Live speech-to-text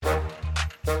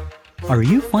Are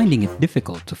you finding it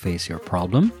difficult to face your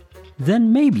problem?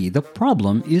 Then maybe the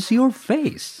problem is your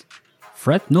face.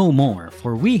 Fret no more,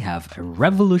 for we have a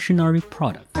revolutionary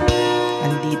product.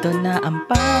 Andito na ang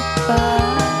Papa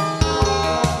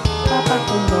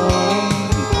Kulong.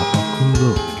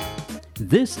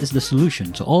 This is the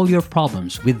solution to all your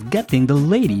problems with getting the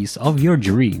ladies of your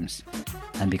dreams.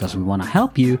 And because we want to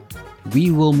help you, we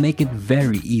will make it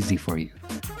very easy for you.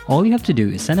 All you have to do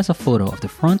is send us a photo of the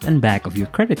front and back of your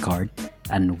credit card,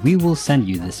 and we will send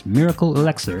you this miracle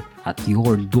elixir at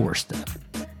your doorstep.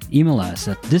 Email us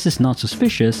at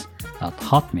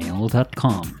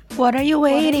thisisnotsuspicious@hotmail.com. What are you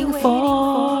waiting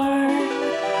for?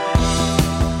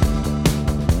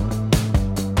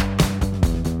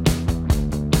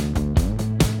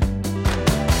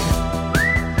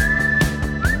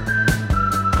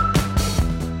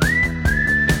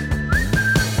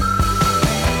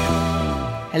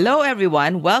 Hello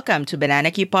everyone, welcome to Banana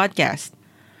Q Podcast.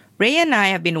 Ray and I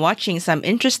have been watching some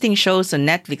interesting shows on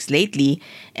Netflix lately,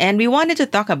 and we wanted to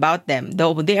talk about them,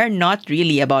 though they are not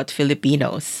really about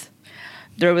Filipinos.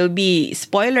 There will be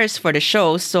spoilers for the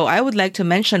shows, so I would like to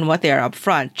mention what they are up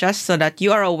front, just so that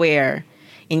you are aware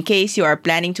in case you are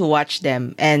planning to watch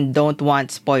them and don't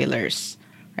want spoilers.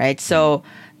 Right? So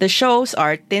the shows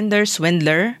are Tinder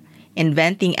Swindler,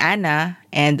 Inventing Anna,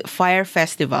 and Fire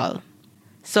Festival.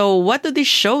 So what do these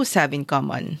shows have in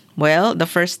common? Well, the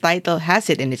first title has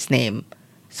it in its name,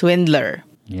 Swindler.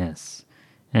 Yes.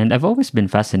 And I've always been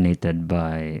fascinated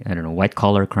by,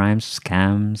 white-collar crimes,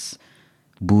 scams,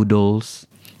 boodles.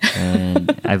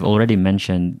 And I've already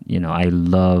mentioned, I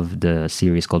love the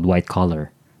series called White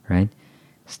Collar, right?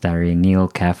 Starring Neil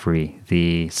Caffrey,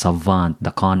 the savant,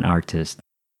 the con artist.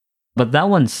 But that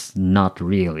one's not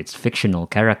real. It's fictional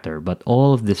character. But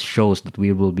all of these shows that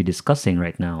we will be discussing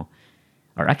right now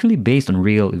are actually based on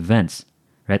real events,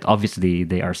 right? Obviously,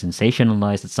 they are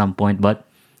sensationalized at some point, but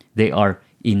they are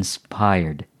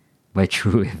inspired by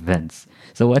true events.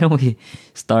 So why don't we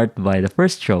start by the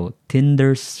first show,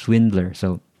 Tinder Swindler.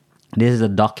 So this is a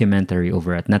documentary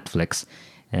over at Netflix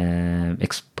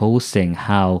exposing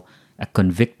how a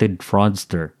convicted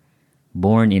fraudster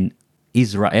born in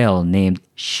Israel named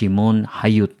Shimon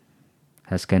Hayut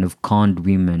has kind of conned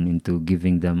women into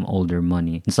giving them all their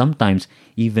money. And sometimes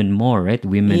even more, right?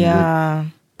 Women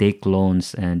would take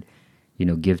loans and,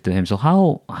 give to him. So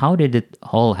how did it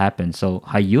all happen? So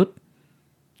Hayut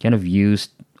kind of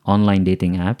used online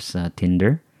dating apps,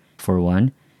 Tinder, for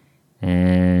one.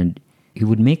 And he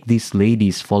would make these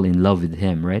ladies fall in love with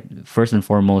him, right? First and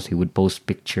foremost, he would post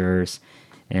pictures.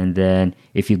 And then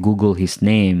if you Google his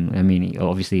name,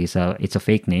 obviously it's a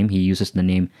fake name. He uses the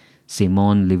name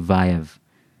Simon Leviev.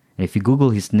 If you Google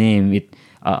his name,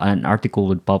 an article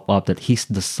would pop up that he's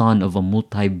the son of a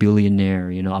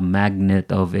multi-billionaire, a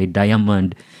magnate of a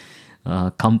diamond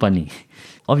company.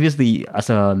 Obviously, as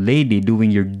a lady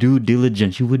doing your due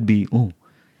diligence, you would be,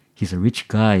 he's a rich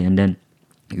guy. And then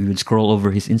you would scroll over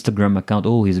his Instagram account.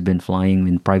 He's been flying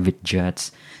in private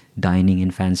jets, dining in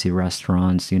fancy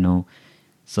restaurants,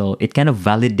 So it kind of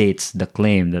validates the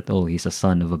claim that, he's a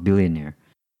son of a billionaire.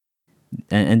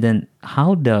 And then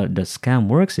how the scam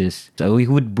works is, so he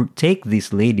would take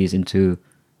these ladies into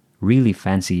really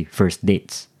fancy first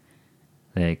dates,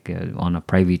 like on a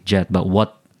private jet. But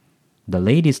what the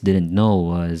ladies didn't know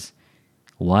was,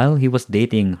 while he was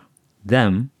dating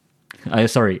them, while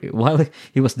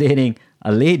he was dating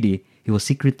a lady, he was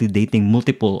secretly dating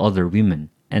multiple other women.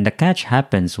 And the catch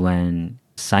happens when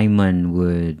Simon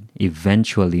would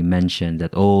eventually mention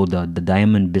that, the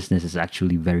diamond business is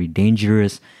actually very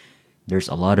dangerous. There's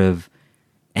a lot of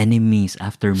enemies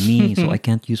after me, so I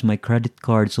can't use my credit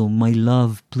card. So my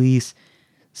love, please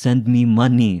send me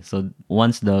money. So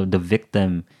once the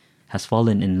victim has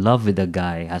fallen in love with the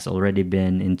guy, has already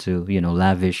been into,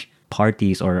 lavish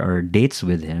parties or dates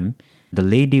with him, the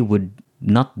lady would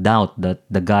not doubt that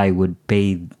the guy would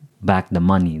pay back the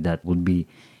money that would be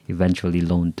eventually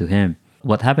loaned to him.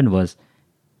 What happened was,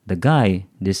 the guy,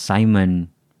 this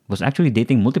Simon, was actually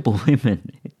dating multiple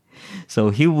women. So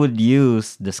he would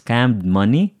use the scammed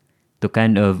money to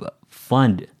kind of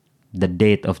fund the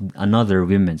date of another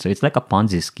woman. So it's like a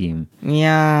Ponzi scheme.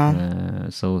 Yeah.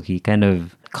 So he kind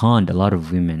of conned a lot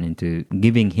of women into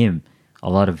giving him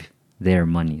a lot of their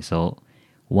money. So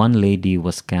one lady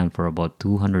was scammed for about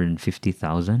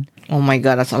 $250,000. Oh my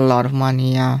God, that's a lot of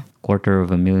money, yeah.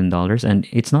 $250,000. And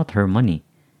it's not her money.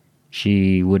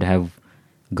 She would have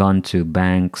gone to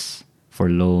banks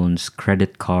for loans,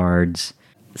 credit cards.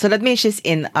 So that means she's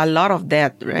in a lot of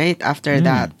debt, right? After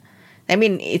that.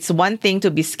 It's one thing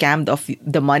to be scammed of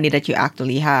the money that you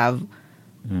actually have.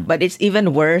 But it's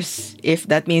even worse if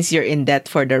that means you're in debt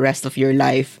for the rest of your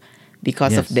life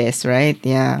because of Yes. this, right?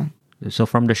 Yeah. So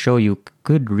from the show, you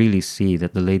could really see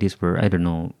that the ladies were, I don't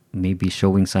know, maybe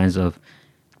showing signs of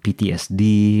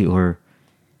PTSD or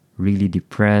really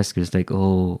depressed. It's like,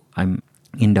 oh, I'm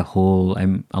in the hole.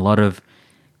 I'm a lot of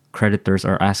creditors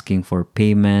are asking for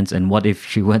payments, and what if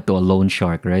she went to a loan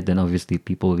shark, right? Then obviously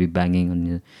people will be banging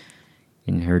on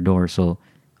in her door. So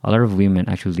a lot of women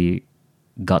actually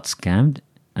got scammed.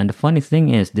 And the funny thing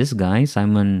is, this guy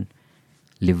Simon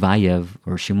Levayev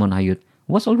or Shimon Hayut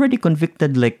was already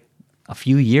convicted like a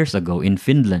few years ago in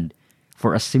Finland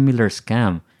for a similar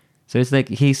scam. So it's like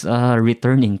he's a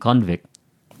returning convict.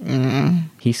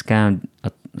 He scammed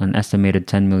an estimated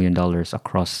 $10 million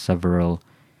across several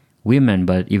women,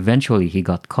 but eventually he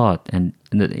got caught. And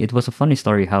it was a funny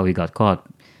story how he got caught.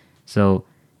 So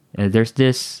there's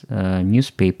this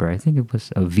newspaper, I think it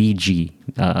was a VG,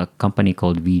 a company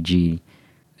called VG.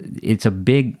 It's a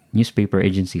big newspaper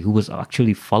agency who was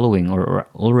actually following or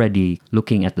already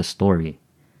looking at the story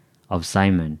of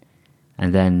Simon.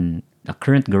 And then a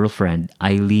current girlfriend,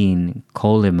 Eileen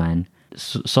Coleman,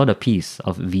 saw the piece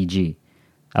of VG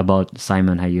about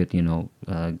Simon Hayut,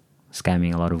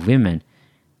 scamming a lot of women.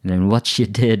 And then what she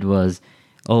did was,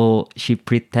 she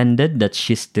pretended that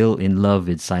she's still in love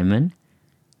with Simon.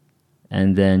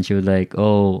 And then she was like,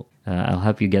 I'll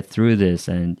help you get through this.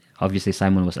 And obviously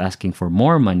Simon was asking for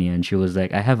more money. And she was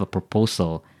like, I have a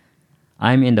proposal.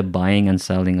 I'm in the buying and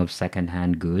selling of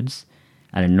secondhand goods.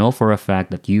 And I know for a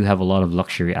fact that you have a lot of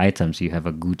luxury items. You have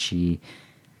a Gucci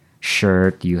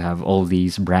shirt. You have all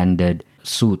these branded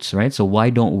suits, right? So why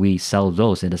don't we sell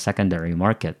those in the secondary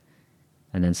market?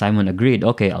 And then Simon agreed,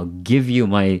 okay, I'll give you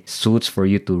my suits for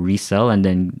you to resell. And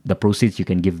then the proceeds you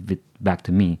can give it back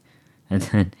to me. And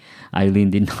then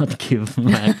Eileen did not give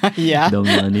back Yeah. the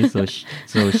money. So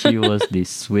she was the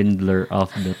swindler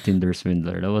of the Tinder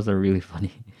swindler. That was a really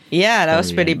funny. Yeah, that was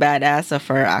story, pretty yeah. badass of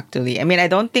her, actually. I mean, I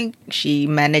don't think she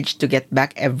managed to get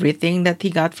back everything that he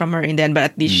got from her in the end, but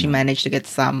at least she managed to get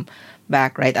some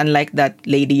back, right? Unlike that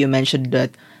lady you mentioned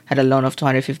that had a loan of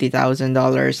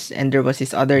 $250,000, and there was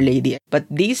this other lady. But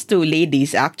these two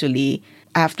ladies, actually,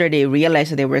 after they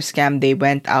realized that they were scammed, they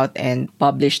went out and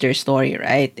published their story,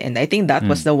 right? And I think that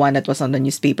was the one that was on the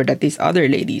newspaper that this other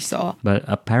lady saw. But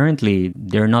apparently,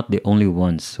 they're not the only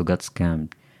ones who got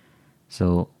scammed.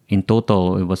 So in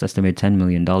total, it was estimated $10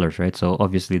 million, right? So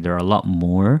obviously, there are a lot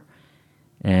more.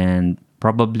 And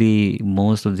probably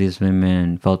most of these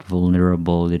women felt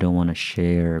vulnerable. They don't want to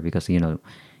share because,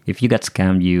 if you got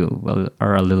scammed, you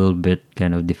are a little bit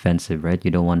kind of defensive, right?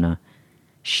 You don't want to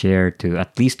share to,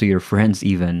 at least to your friends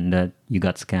even, that you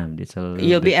got scammed. It's a little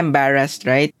You'll bit, be embarrassed,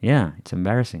 right? yeah, it's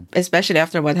embarrassing. Especially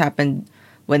after what happened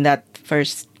when that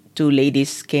first two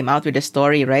ladies came out with the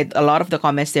story, right? A lot of the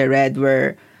comments they read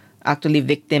were actually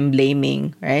victim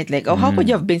blaming, right? Like, how could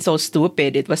you have been so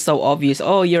stupid? It was so obvious.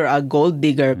 Oh, you're a gold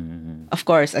digger. Of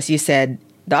course, as you said,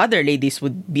 the other ladies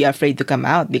would be afraid to come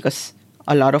out because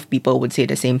a lot of people would say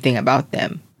the same thing about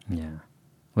them. Yeah.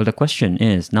 Well, the question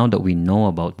is, now that we know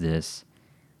about this,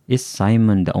 is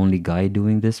Simon the only guy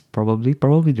doing this? Probably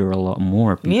there are a lot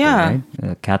more people, Yeah.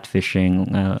 right?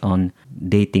 Catfishing on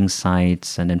dating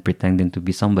sites and then pretending to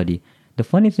be somebody. The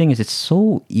funny thing is, it's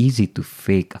so easy to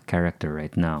fake a character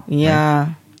right now. right?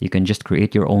 Yeah. You can just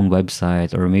create your own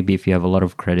website, or maybe if you have a lot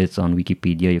of credits on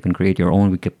Wikipedia, you can create your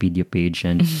own Wikipedia page.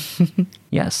 And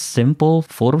yeah, simple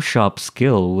Photoshop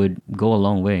skill would go a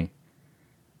long way.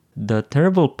 The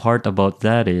terrible part about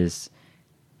that is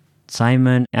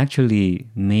Simon actually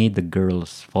made the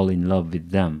girls fall in love with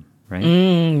them, right?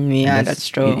 Yeah, And that's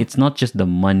true. It's not just the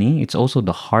money, it's also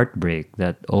the heartbreak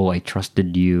that, I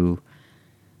trusted you.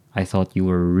 I thought you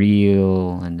were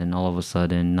real. And then all of a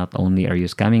sudden, not only are you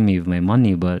scamming me with my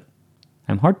money, but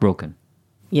I'm heartbroken.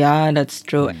 Yeah, that's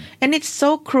true. And it's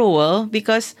so cruel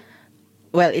because,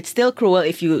 well, it's still cruel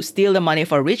if you steal the money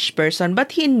for a rich person,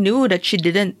 but he knew that she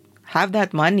didn't have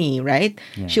that money, right?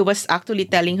 Yeah. She was actually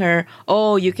telling her,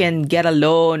 you can get a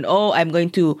loan. I'm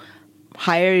going to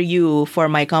hire you for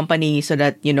my company so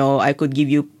that, I could give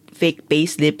you fake pay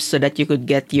slips so that you could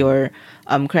get your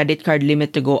credit card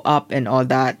limit to go up and all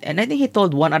that. And I think he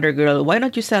told one other girl, why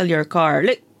don't you sell your car?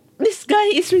 Like, this guy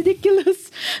is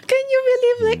ridiculous. Can you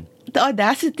believe, like, the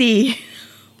audacity?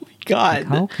 Oh my God.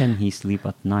 How can he sleep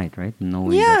at night, right?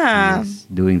 Knowing Yeah. that he is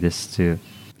doing this to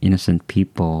innocent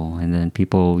people, and then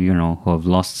people, who have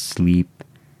lost sleep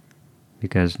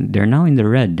because they're now in the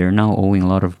red. They're now owing a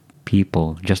lot of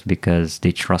people just because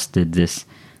they trusted this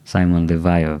Simon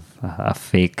Levayev, a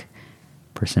fake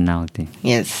personality.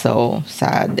 It's so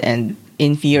sad and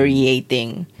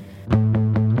infuriating.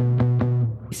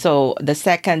 So the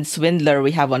second swindler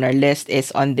we have on our list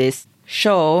is on this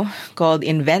show called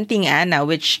Inventing Anna,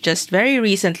 which just very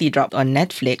recently dropped on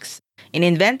Netflix. In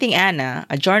Inventing Anna,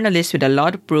 a journalist with a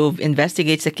lot to prove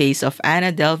investigates the case of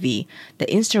Anna Delvey, the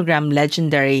Instagram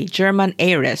legendary German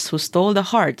heiress who stole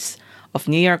the hearts of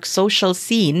New York's social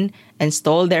scene and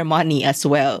stole their money as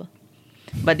well.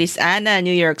 But is Anna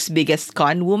New York's biggest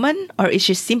con woman, or is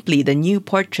she simply the new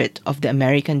portrait of the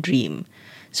American dream?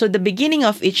 So the beginning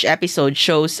of each episode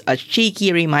shows a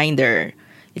cheeky reminder.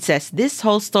 It says this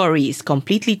whole story is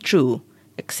completely true,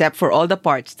 except for all the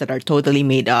parts that are totally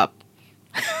made up.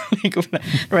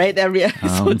 Right? Every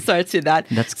episode starts with that.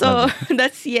 That's so clever.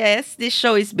 that's yes, this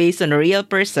show is based on a real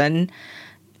person,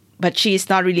 but she is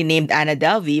not really named Anna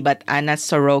Delvey, but Anna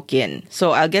Sorokin.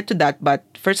 So I'll get to that, but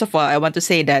first of all, I want to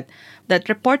say that that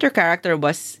reporter character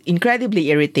was incredibly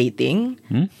irritating.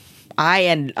 I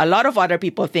and a lot of other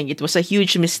people think it was a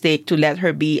huge mistake to let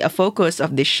her be a focus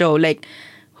of this show. Like,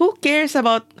 who cares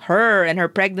about her and her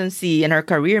pregnancy and her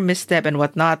career misstep and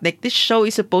whatnot? Like, this show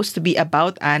is supposed to be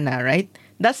about Anna, right?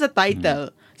 That's the title.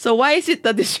 So why is it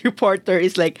that this reporter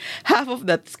is like half of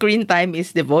that screen time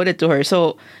is devoted to her?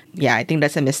 So yeah, I think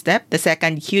that's a misstep. The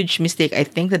second huge mistake I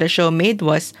think that the show made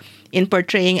was in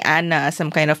portraying Anna as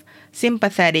some kind of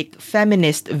sympathetic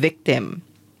feminist victim.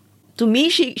 To me,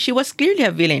 she was clearly a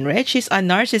villain, right? She's a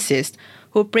narcissist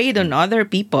who preyed on other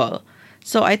people.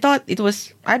 So I thought it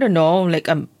was, I don't know, like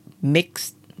a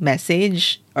mixed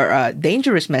message or a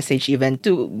dangerous message even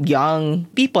to young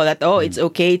people that, oh, it's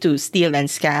okay to steal and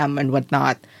scam and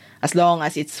whatnot as long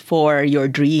as it's for your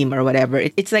dream or whatever.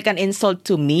 It's like an insult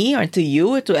to me or to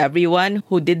you, to everyone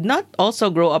who did not also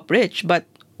grow up rich, but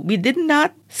we did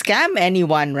not scam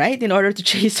anyone, right? In order to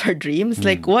chase our dreams.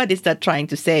 Like, what is that trying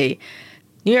to say?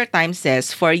 New York Times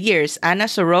says, for years, Anna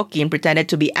Sorokin pretended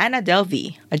to be Anna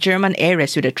Delvey, a German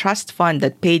heiress with a trust fund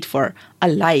that paid for a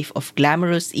life of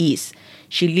glamorous ease.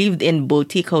 She lived in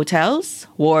boutique hotels,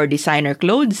 wore designer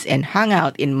clothes, and hung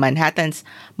out in Manhattan's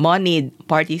moneyed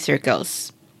party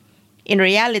circles. In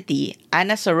reality,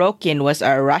 Anna Sorokin was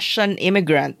a Russian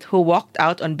immigrant who walked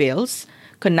out on bills,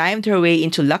 connived her way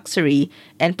into luxury,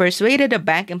 and persuaded a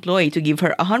bank employee to give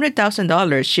her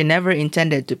 $100,000 she never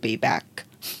intended to pay back.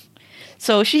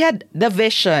 So she had the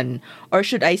vision, or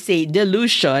should I say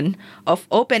delusion, of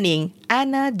opening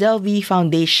Anna Delvey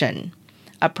Foundation,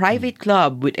 a private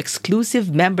club with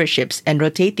exclusive memberships and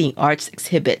rotating arts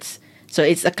exhibits. So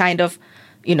it's a kind of,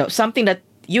 something that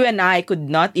you and I could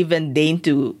not even deign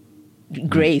to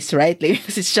grace, right? Like,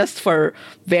 it's just for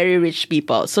very rich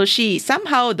people. So she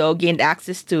somehow, though, gained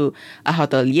access to a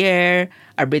hotelier,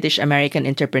 a British-American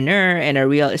entrepreneur, and a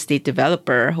real estate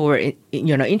developer who were,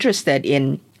 interested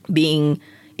in being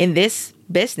in this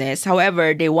business.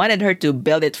 However, they wanted her to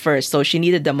build it first, so she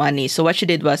needed the money. So what she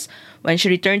did was, when she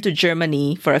returned to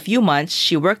Germany for a few months,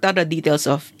 she worked out the details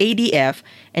of ADF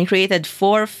and created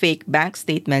 4 fake bank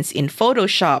statements in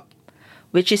Photoshop,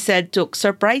 which she said took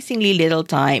surprisingly little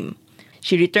time.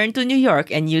 She returned to New York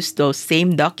and used those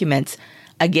same documents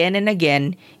again and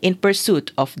again in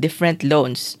pursuit of different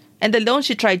loans. And the loans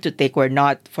she tried to take were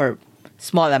not for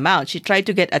small amounts. She tried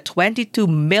to get a $22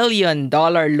 million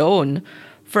loan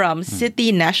from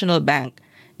City National Bank.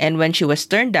 And when she was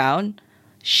turned down,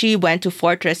 she went to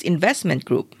Fortress Investment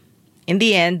Group. In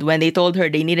the end, when they told her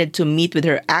they needed to meet with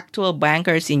her actual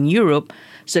bankers in Europe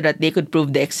so that they could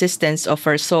prove the existence of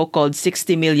her so-called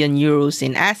 60 million euros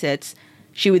in assets,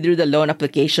 she withdrew the loan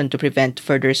application to prevent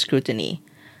further scrutiny.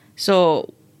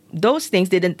 So those things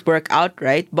didn't work out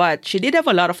right, but she did have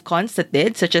a lot of cons that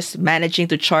did, such as managing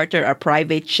to charter a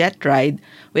private jet ride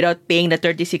without paying the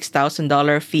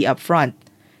 $36,000 fee up front.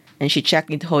 And she checked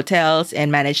into hotels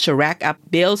and managed to rack up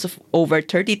bills of over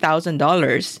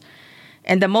 $30,000.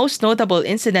 And the most notable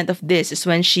incident of this is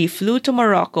when she flew to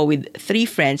Morocco with 3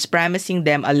 friends, promising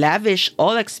them a lavish,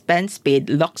 all-expense-paid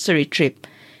luxury trip,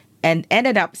 and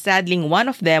ended up saddling one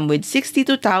of them with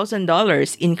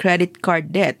 $62,000 in credit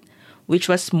card debt, which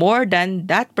was more than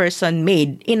that person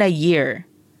made in a year.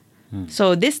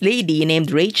 So this lady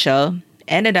named Rachel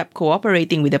ended up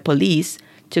cooperating with the police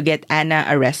to get Anna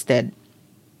arrested.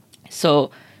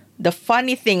 So the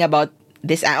funny thing about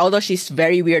this, although she's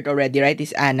very weird already, right,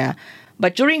 this Anna,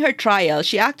 but during her trial,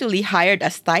 she actually hired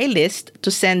a stylist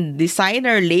to send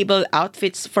designer label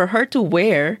outfits for her to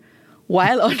wear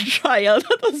while on trial.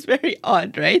 That was very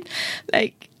odd, right?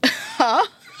 Like, huh?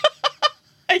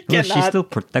 I cannot. Well, she's still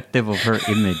protective of her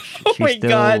image. Oh She my still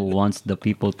God. wants the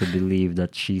people to believe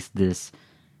that she's this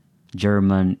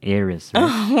German heiress, right?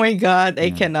 Oh my God,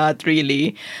 I cannot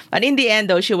really. But in the end,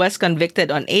 though, she was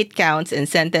convicted on 8 counts and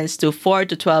sentenced to 4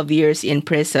 to 12 years in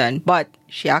prison. But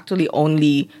she actually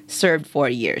only served 4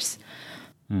 years.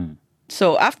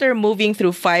 So after moving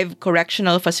through 5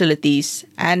 correctional facilities,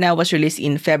 Anna was released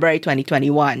in February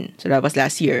 2021. So that was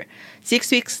last year.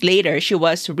 6 weeks later, she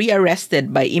was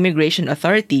rearrested by immigration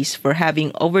authorities for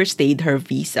having overstayed her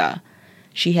visa.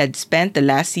 She had spent the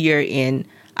last year in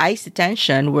ICE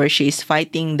detention where she is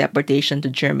fighting deportation to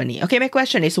Germany. Okay, my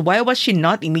question is, why was she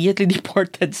not immediately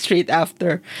deported straight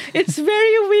after? It's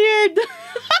very weird.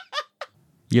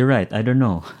 You're right. I don't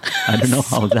know. I don't know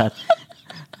how that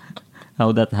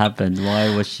happened.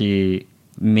 Why was she?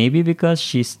 Maybe because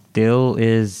she still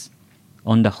is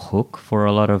on the hook for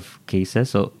a lot of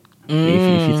cases. So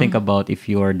if you think about if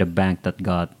you are the bank that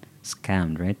got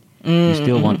scammed, right? You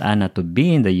still want Anna to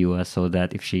be in the US so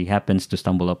that if she happens to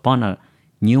stumble upon a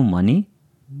new money,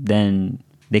 then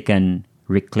they can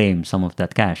reclaim some of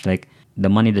that cash, like the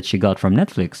money that she got from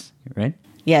Netflix, right?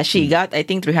 Yeah, she got, I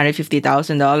think,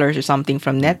 $350,000 or something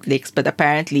from Netflix, but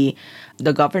apparently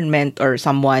the government or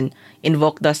someone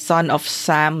invoked the Son of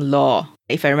Sam law.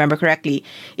 If I remember correctly,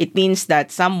 it means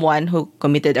that someone who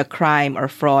committed a crime or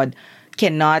fraud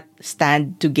cannot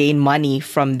stand to gain money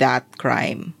from that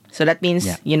crime. So that means,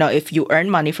 if you earn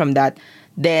money from that,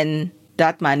 then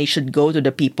that money should go to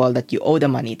the people that you owe the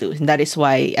money to. And that is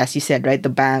why, as you said, right, the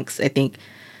banks, I think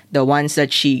the ones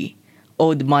that she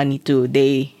owed money to,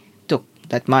 they took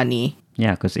that money.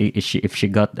 Yeah, because if she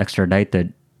got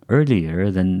extradited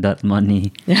earlier, then that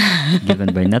money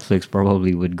given by Netflix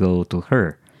probably would go to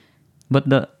her. But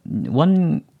the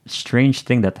one strange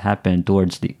thing that happened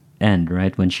towards the end,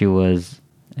 right, when she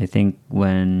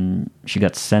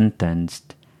got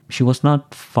sentenced, she was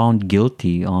not found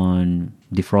guilty on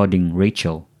defrauding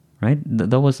Rachel, right?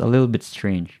 That was a little bit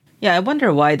strange. Yeah, I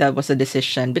wonder why that was a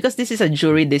decision. Because this is a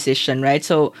jury decision, right?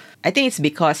 So I think it's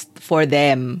because for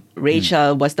them,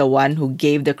 Rachel was the one who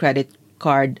gave the credit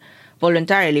card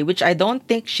voluntarily, which I don't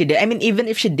think she did. I mean, even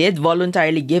if she did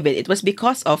voluntarily give it, it was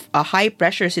because of a high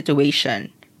pressure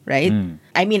situation, right?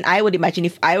 I mean, I would imagine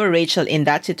if I were Rachel in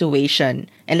that situation,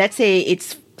 and let's say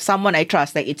it's someone I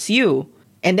trust, like it's you,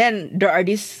 and then there are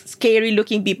these scary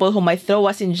looking people who might throw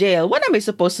us in jail. What am I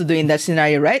supposed to do in that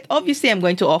scenario, right? Obviously, I'm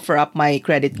going to offer up my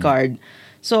credit card.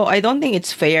 So I don't think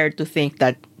it's fair to think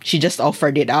that she just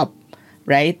offered it up,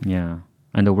 right? Yeah.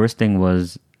 And the worst thing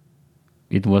was,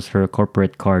 it was her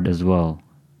corporate card as well.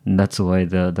 And that's why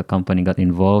the company got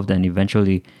involved. And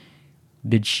eventually,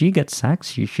 did she get sacked?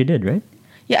 She did, right?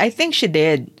 Yeah, I think she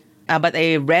did. But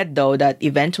I read, though, that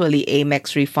eventually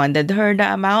Amex refunded her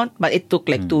the amount. But it took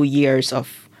like 2 years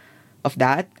of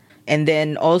that. And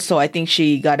then also, I think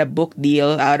she got a book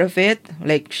deal out of it.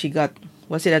 Like, she got,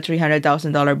 was it a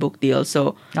 $300,000 book deal?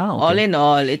 So, all in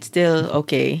all, it's still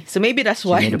okay. So, maybe that's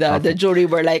why the jury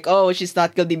were like, oh, she's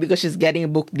not guilty because she's getting a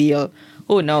book deal.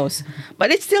 Who knows?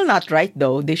 But it's still not right,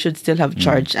 though. They should still have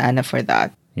charged Anna for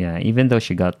that. Yeah, even though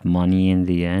she got money in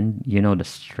the end, the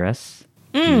stress,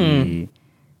 the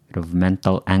sort of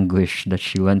mental anguish that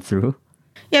she went through.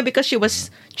 Yeah, because she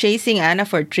was chasing Anna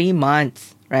for 3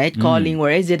 months, right? Calling,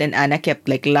 where is it? And Anna kept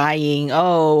like lying.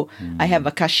 Oh, I have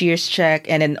a cashier's check.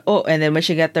 And then when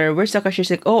she got there, where's the cashier's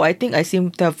check? Oh, I think I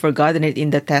seem to have forgotten it in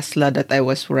the Tesla that I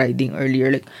was riding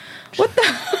earlier. Like, what the?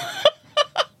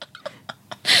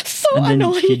 So and then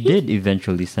annoying. She did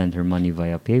eventually send her money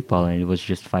via PayPal, and it was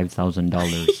just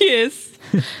 $5,000. Yes.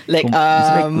 Like, it's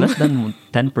like less than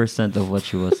 10% of what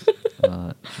she was,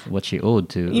 what she owed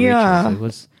to Rachel. So it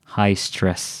was high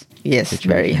stress. Yes,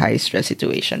 situation. very high stress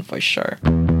situation for sure.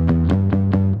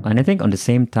 And I think on the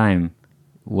same time,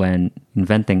 when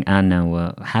Inventing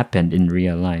Anna happened in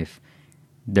real life,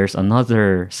 there's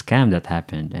another scam that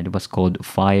happened, and it was called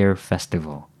Fyre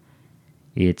Festival.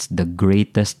 It's the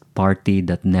greatest party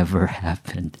that never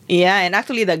happened. Yeah, and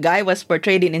actually the guy was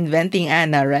portrayed in Inventing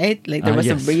Anna, right? Like there was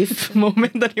a brief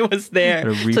moment that he was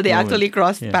there. So they actually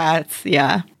crossed paths.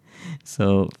 Yeah.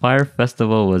 So Fyre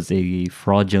Festival was a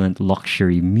fraudulent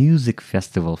luxury music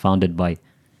festival founded by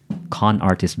con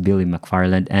artist Billy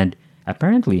McFarland and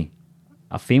apparently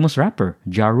a famous rapper,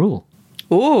 Ja Rule.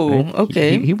 Oh, right?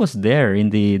 okay. He was there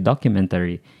in the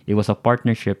documentary. It was a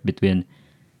partnership between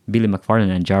Billy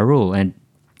McFarland and Ja Rule, and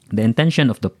the intention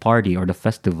of the party or the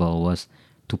festival was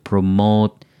to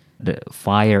promote the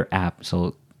Fyre app.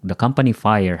 So the company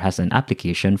Fyre has an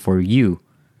application for you,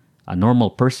 a normal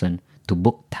person, to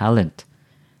book talent.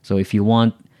 So if you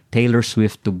want Taylor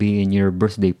Swift to be in your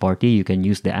birthday party, you can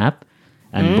use the app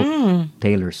and book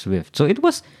Taylor Swift. So it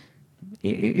was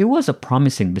a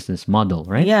promising business model,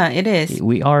 right? Yeah, it is.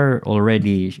 We are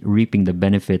already reaping the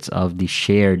benefits of the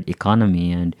shared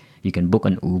economy, and you can book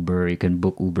an Uber, you can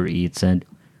book Uber Eats, and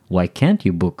why can't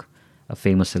you book a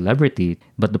famous celebrity?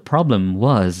 But the problem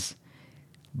was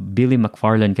Billy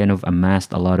McFarland kind of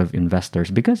amassed a lot of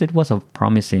investors because it was a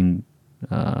promising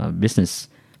business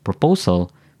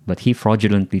proposal, but he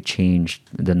fraudulently changed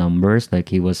the numbers. Like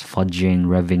he was fudging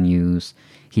revenues.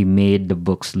 He made the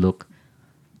books look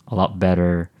a lot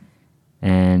better.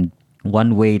 And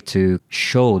one way to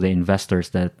show the investors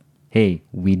that, hey,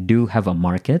 we do have a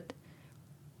market,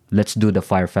 let's do the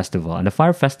Fire Festival. And the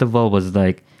Fire Festival was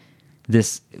like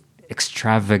this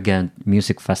extravagant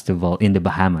music festival in the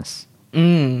Bahamas.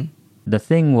 The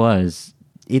thing was,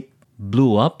 it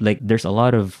blew up. Like there's a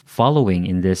lot of following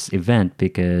in this event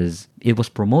because it was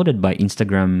promoted by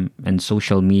Instagram and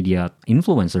social media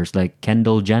influencers like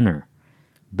Kendall Jenner,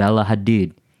 Bella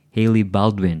Hadid, Hailey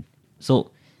Baldwin.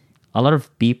 So a lot of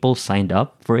people signed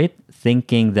up for it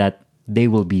thinking that they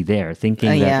will be there, thinking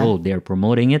that, yeah. oh, they're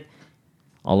promoting it.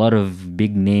 A lot of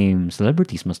big name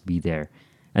celebrities must be there.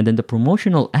 And then the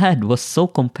promotional ad was so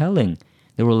compelling.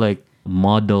 They were like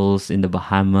models in the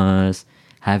Bahamas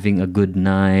having a good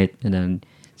night and then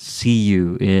see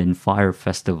you in Fire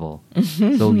Festival.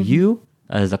 So you,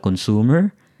 as a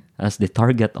consumer, as the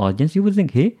target audience, you would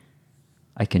think, hey,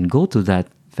 I can go to that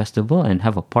festival and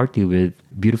have a party with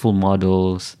beautiful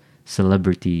models,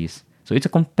 celebrities. So it's a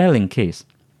compelling case.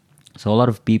 So a lot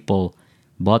of people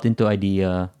bought into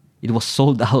idea. It was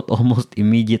sold out almost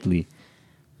immediately.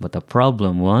 But the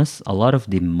problem was a lot of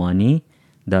the money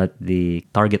that the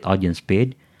target audience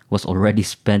paid was already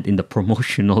spent in the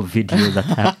promotional video that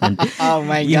happened Oh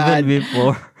my even God.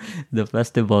 before the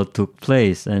festival took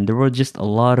place. And there were just a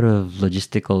lot of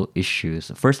logistical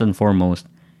issues. First and foremost,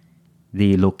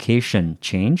 the location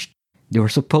changed. They were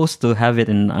supposed to have it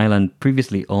in an island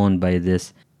previously owned by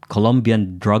this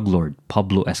Colombian drug lord,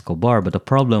 Pablo Escobar. But the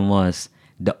problem was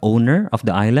the owner of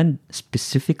the island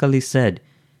specifically said,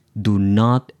 do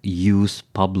not use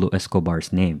Pablo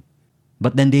Escobar's name.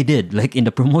 But then they did, like in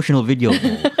the promotional video,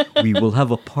 oh, we will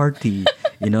have a party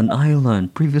in an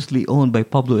island previously owned by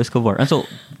Pablo Escobar. And so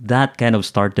that kind of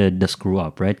started the screw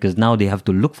up, right? Because now they have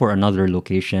to look for another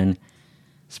location,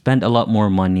 spend a lot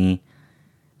more money,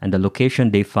 and the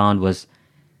location they found was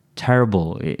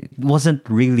terrible. It wasn't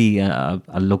really a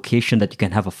location that you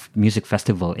can have a music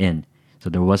festival in. So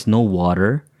there was no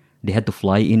water. They had to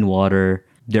fly in water.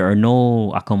 There are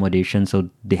no accommodations,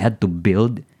 so they had to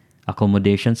build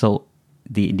accommodation. So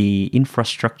the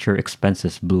infrastructure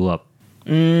expenses blew up.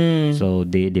 So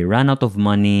they ran out of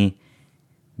money.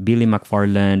 Billy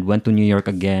McFarland went to New York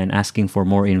again, asking for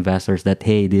more investors that,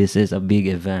 hey, this is a big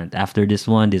event. After this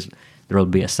one, there will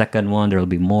be a second one. There will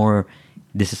be more.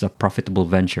 This is a profitable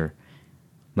venture.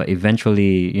 But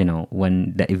eventually,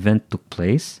 when the event took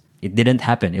place, it didn't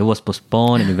happen. It was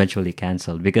postponed and eventually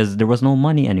canceled because there was no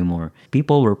money anymore.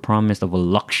 People were promised of a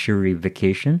luxury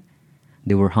vacation.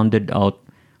 They were handed out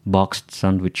boxed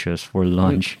sandwiches for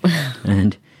lunch.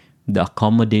 And the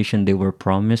accommodation they were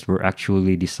promised were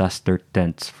actually disaster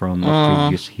tents from a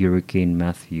previous Hurricane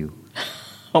Matthew.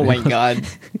 Oh my God.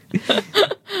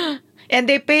 And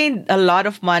they paid a lot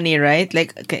of money, right?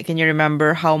 Like, can you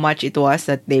remember how much it was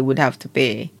that they would have to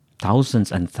pay?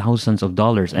 Thousands and thousands of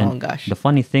dollars. And Oh, gosh. the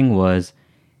funny thing was,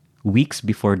 weeks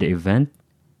before the event,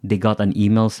 they got an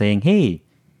email saying, hey,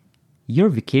 you're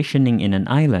vacationing in an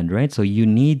island, right? So you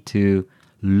need to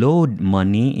load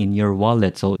money in your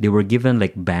wallet. So they were given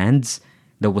like bands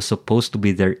that was supposed to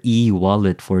be their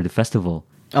e-wallet for the festival.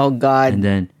 Oh God. And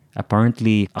then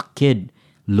apparently a kid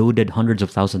loaded hundreds of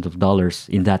thousands of dollars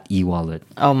in that e-wallet.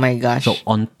 Oh my gosh. So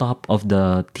on top of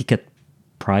the ticket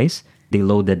price, they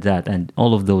loaded that and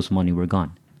all of those money were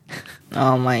gone.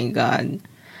 Oh my God.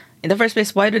 In the first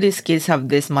place, why do these kids have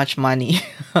this much money?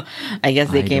 I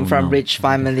guess they I came don't from know. rich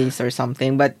families or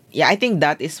something. But yeah, I think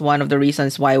that is one of the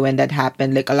reasons why when that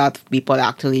happened, like a lot of people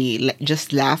actually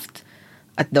just laughed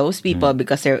at those people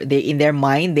because they in their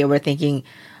mind they were thinking,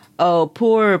 oh,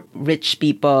 poor rich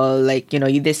people, like,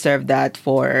 you deserve that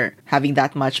for having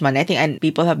that much money. I think, and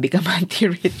people have become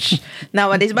anti-rich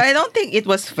nowadays. But I don't think it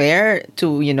was fair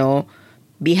to,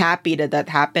 be happy that that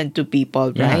happened to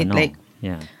people, Yeah, right? no. Like,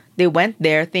 Yeah. they went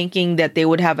there thinking that they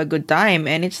would have a good time.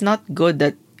 And it's not good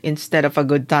that instead of a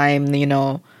good time,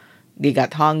 they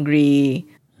got hungry.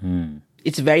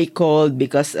 It's very cold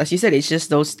because, as you said, it's just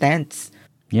those tents.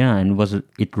 Yeah, and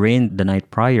it rained the night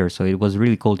prior, so it was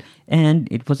really cold. And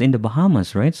it was in the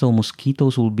Bahamas, right? So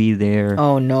mosquitoes will be there.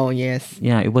 Oh, no, yes.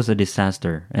 Yeah, it was a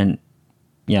disaster. And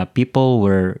yeah, people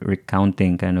were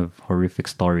recounting kind of horrific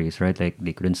stories, right? Like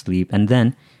they couldn't sleep. And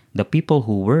then the people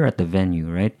who were at the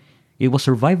venue, right? It was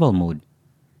survival mode.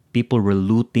 People were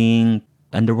looting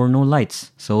and there were no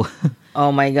lights. So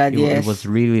Oh, my God, yes. it was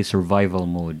really survival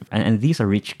mode. And these are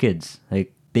rich kids.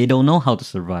 Like they don't know how to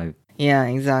survive. Yeah,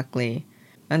 exactly.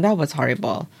 And that was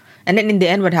horrible. And then in the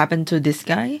end, what happened to this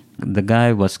guy? The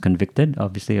guy was convicted,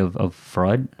 obviously, of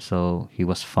fraud. So he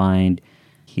was fined.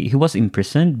 He was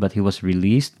imprisoned, but he was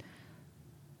released.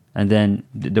 And then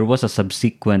there was a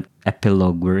subsequent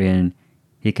epilogue wherein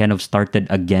he kind of started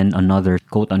again another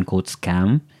quote-unquote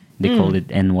scam. They called it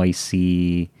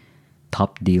NYC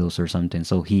Top Deals or something.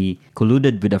 So he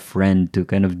colluded with a friend to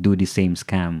kind of do the same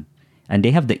scam. And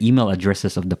they have the email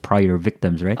addresses of the prior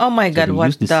victims, right? Oh my So God, they what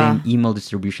use the the- same email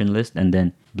distribution list and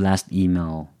then blast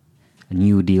email.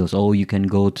 New deals. Oh, you can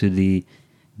go to the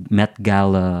Met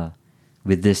Gala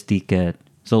with this ticket.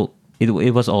 So it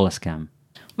was all a scam.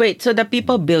 Wait, so the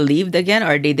people believed again,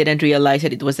 or they didn't realize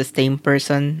that it was the same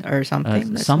person or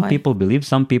something? That's Some why? people believe.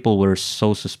 Some people were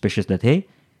so suspicious that, hey,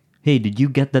 did you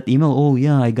get that email? Oh,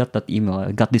 yeah, I got that email.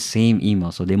 I got the same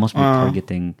email. So they must be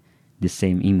targeting the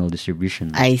same email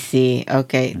distribution. I see.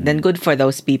 Okay. Then good for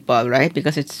those people, right?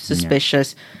 Because it's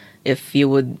suspicious if you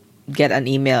would get an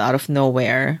email out of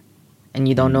nowhere and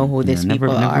you don't know who these never,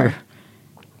 people never are.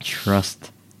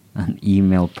 trust an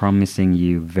email promising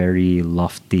you very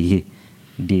lofty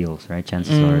deals, right?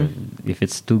 Chances are, if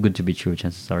it's too good to be true,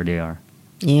 chances are they are.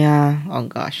 Yeah. Oh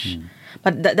gosh.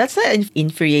 But that's the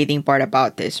infuriating part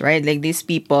about this, right? Like these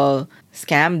people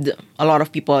scammed a lot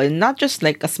of people, and not just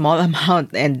like a small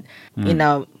amount, and in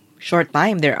a short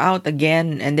time they're out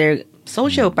again, and they're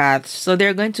sociopaths, so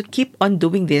they're going to keep on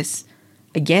doing this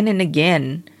again and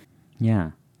again.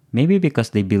 Yeah. Maybe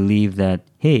because they believe that,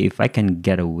 hey, if I can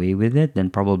get away with it, then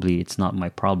probably it's not my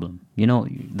problem. You know,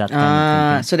 that kind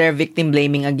of thinking. So they're victim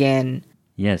blaming again.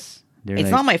 Yes. They're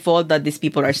It's like, not my fault that these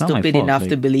people are It's not my stupid fault, enough to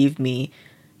like- believe me.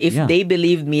 If Yeah. they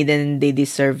believed me, then they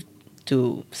deserve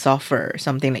to suffer or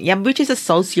something like, yeah, which is a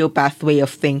sociopath way of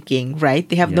thinking, right?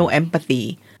 They have no Yeah.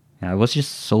 empathy. I was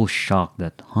just so shocked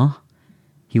that,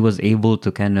 he was able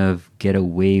to kind of get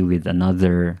away with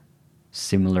another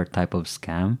similar type of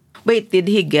scam. Wait, did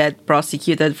he get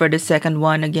prosecuted for the second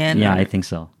one again? Yeah, Or- I think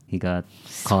so. He got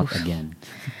caught again.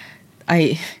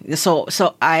 So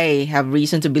I have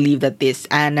reason to believe that this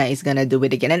Anna is gonna do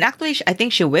it again, and actually I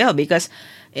think she will, because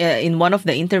in one of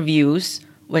the interviews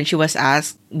when she was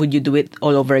asked, "Would you do it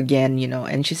all over again?"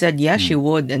 and she said, "Yeah, she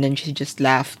would," and then she just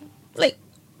laughed like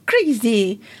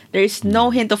crazy. There is no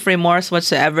hint of remorse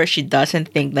whatsoever. She doesn't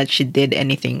think that she did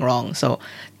anything wrong. So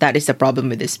that is the problem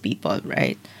with these people,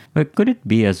 right? But could it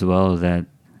be as well that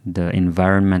the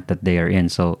environment that they are in,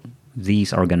 so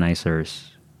these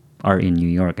organizers are in New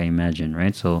York, I imagine,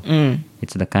 right? So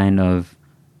it's the kind of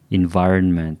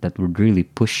environment that would really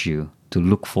push you to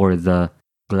look for the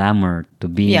glamour, to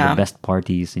be in Yeah. the best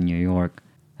parties in New York.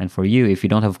 And for you, if you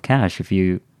don't have cash, if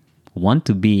you want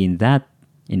to be in that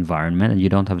environment and you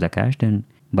don't have the cash, then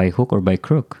by hook or by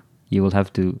crook, you will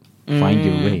have to find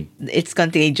your way. It's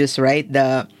contagious, right?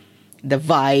 The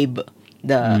vibe,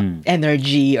 the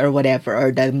energy or whatever,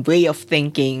 or the way of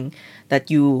thinking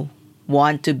that you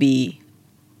want to be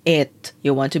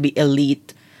you want to be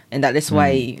elite, and that is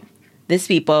why these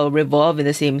people revolve in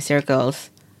the same circles,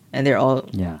 and they're all,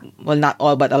 Yeah. well, not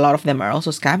all, but a lot of them are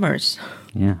also scammers.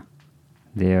 Yeah.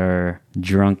 They are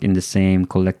drunk in the same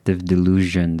collective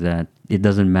delusion that it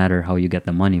doesn't matter how you get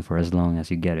the money for as long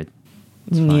as you get it.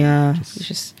 It's fine. Yeah, Just it's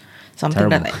just something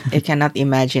that terrible. I cannot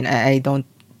imagine. I don't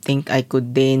think I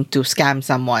could deign to scam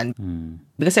someone,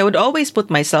 because I would always put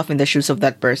myself in the shoes of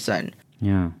that person.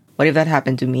 Yeah. What if that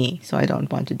happened to me? So I don't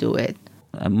want to do it.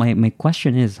 My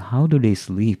question is, how do they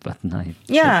sleep at night?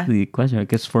 Yeah. That's the question.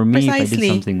 Because for me, if I Precisely.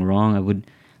 did something wrong, I would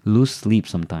lose sleep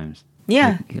sometimes.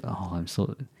 Yeah. Like, I'm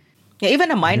so... Yeah,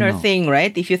 even a minor know. thing, right?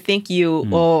 If you think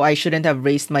I shouldn't have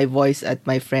raised my voice at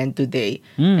my friend today.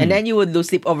 And then you would lose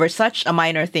sleep over such a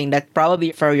minor thing that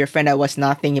probably for your friend that was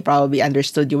nothing. He probably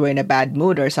understood you were in a bad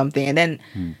mood or something. And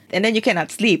then you cannot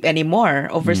sleep anymore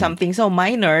over something so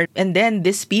minor. And then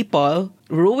these people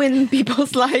ruin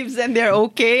people's lives and they're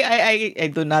okay. I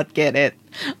do not get it.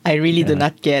 I really do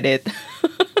not get it.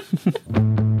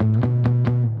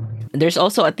 There's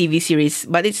also a TV series,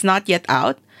 but it's not yet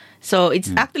out. So it's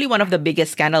actually one of the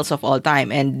biggest scandals of all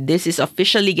time. And this is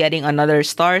officially getting another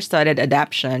star-studded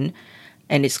adaptation.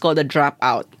 And it's called The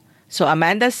Dropout. So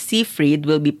Amanda Seyfried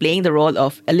will be playing the role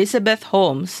of Elizabeth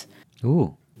Holmes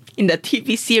Ooh. in the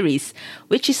TV series,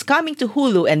 which is coming to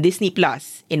Hulu and Disney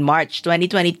Plus in March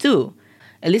 2022.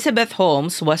 Elizabeth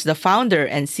Holmes was the founder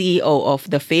and CEO of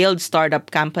the failed startup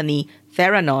company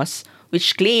Theranos,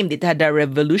 which claimed it had a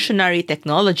revolutionary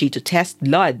technology to test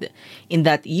blood, in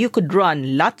that you could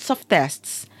run lots of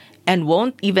tests and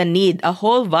won't even need a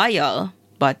whole vial,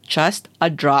 but just a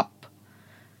drop.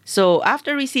 So,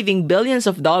 after receiving billions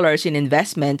of dollars in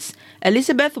investments,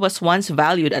 Elizabeth was once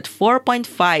valued at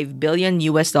 4.5 billion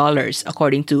US dollars,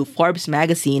 according to Forbes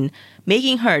magazine,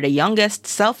 making her the youngest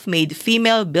self-made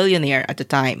female billionaire at the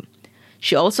time.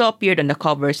 She also appeared on the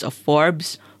covers of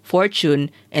Forbes,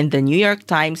 Fortune, and the New York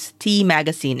Times T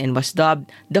magazine and was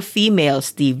dubbed the female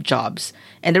Steve Jobs.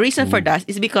 And the reason for that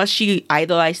is because she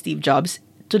idolized Steve Jobs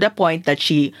to the point that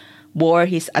she wore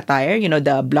his attire,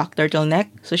 the black turtleneck.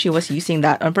 So she was using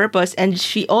that on purpose. And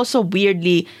she also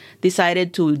weirdly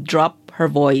decided to drop her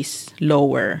voice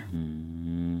lower.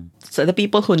 So the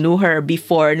people who knew her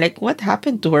before, like, what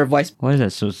happened to her voice? Why is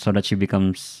that? So that she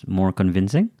becomes more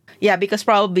convincing? Yeah, because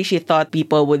probably she thought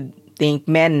people would think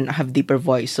men have deeper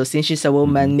voice. So since she's a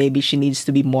woman, maybe she needs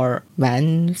to be more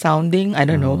man-sounding. I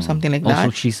don't know, something like that.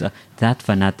 Also, she's that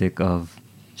fanatic of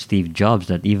Steve Jobs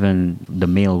that even the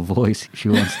male voice she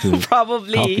wants to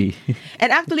Probably. copy.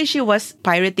 And actually, she was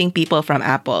pirating people from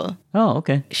Apple. Oh,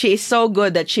 okay. She is so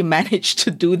good that she managed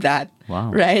to do that.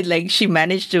 Wow. Right? Like, she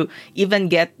managed to even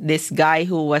get this guy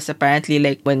who was apparently,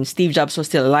 like, when Steve Jobs was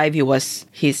still alive, he was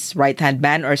his right-hand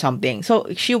man or something. So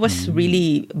she was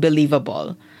really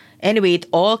believable. Anyway, it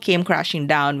all came crashing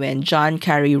down when John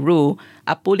Carreyrou,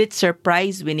 a Pulitzer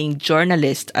Prize-winning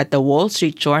journalist at the Wall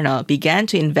Street Journal, began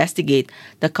to investigate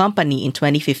the company in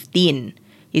 2015.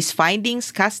 His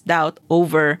findings cast doubt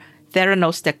over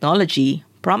Theranos technology,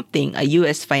 prompting a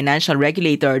U.S. financial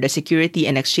regulator, the Security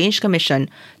and Exchange Commission,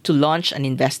 to launch an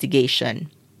investigation.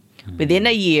 Within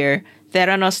a year,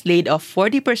 Theranos laid off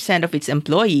 40% of its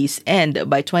employees, and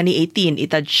by 2018,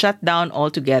 it had shut down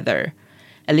altogether.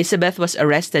 Elizabeth was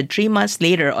arrested 3 months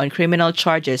later on criminal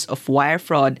charges of wire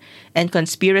fraud and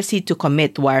conspiracy to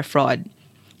commit wire fraud.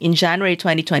 In January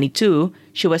 2022,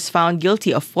 she was found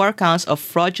guilty of 4 counts of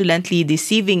fraudulently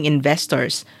deceiving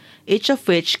investors, each of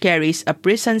which carries a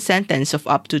prison sentence of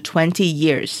up to 20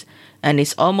 years and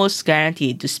is almost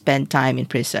guaranteed to spend time in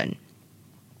prison.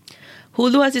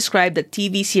 Hulu has described the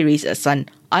TV series as an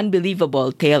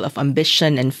unbelievable tale of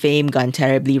ambition and fame gone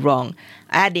terribly wrong,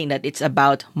 adding that it's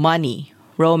about money,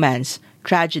 romance,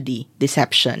 tragedy,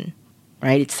 deception.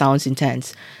 Right? It sounds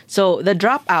intense. So, The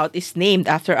Dropout is named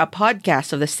after a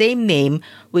podcast of the same name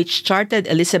which charted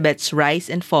Elizabeth's rise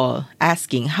and fall,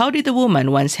 asking how did a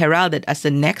woman once heralded as the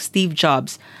next Steve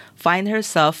Jobs find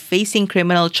herself facing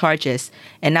criminal charges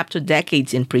and up to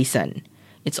decades in prison?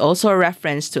 It's also a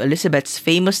reference to Elizabeth's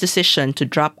famous decision to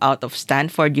drop out of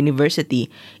Stanford University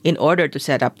in order to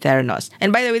set up Theranos.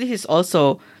 And by the way, this is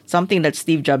also something that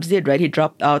Steve Jobs did, right? He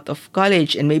dropped out of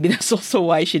college, and maybe that's also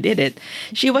why she did it.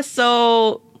 She was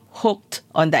so hooked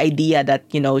on the idea that,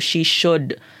 she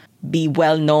should be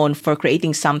well known for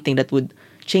creating something that would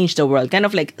change the world. Kind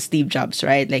of like Steve Jobs,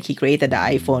 right? Like, he created the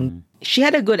iPhone. She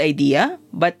had a good idea,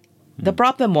 but the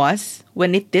problem was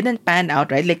when it didn't pan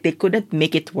out, right? Like, they couldn't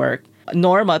make it work.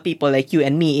 Normal people like you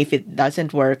and me, if it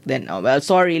doesn't work, then,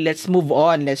 sorry, let's move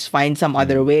on. Let's find some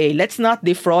other way. Let's not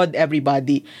defraud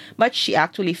everybody. But she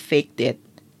actually faked it.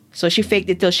 So she faked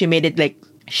it till she made it like,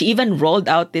 she even rolled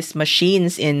out these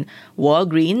machines in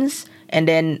Walgreens. And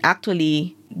then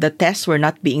actually, the tests were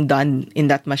not being done in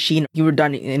that machine. You were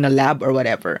done in a lab or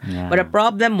whatever. Yeah. But the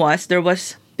problem was,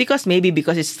 because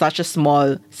it's such a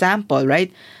small sample,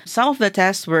 right? Some of the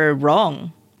tests were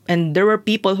wrong. And there were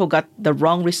people who got the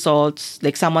wrong results.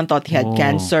 Like, someone thought he had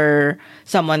cancer.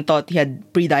 Someone thought he had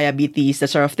prediabetes, that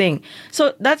sort of thing.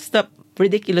 So that's the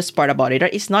ridiculous part about it.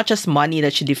 Right? It's not just money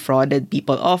that she defrauded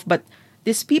people of, but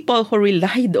these people who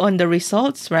relied on the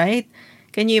results, right?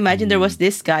 Can you imagine? There was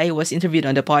this guy who was interviewed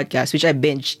on the podcast, which I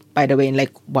binged, by the way, in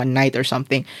like one night or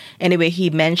something. Anyway, he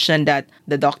mentioned that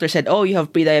the doctor said, oh, you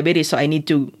have prediabetes, so I need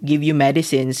to give you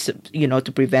medicines,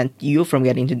 to prevent you from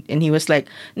getting to... And he was like,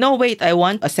 no, wait, I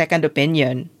want a second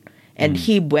opinion. And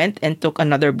he went and took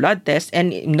another blood test,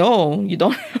 and no, you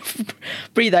don't have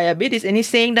prediabetes. And he's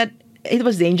saying that it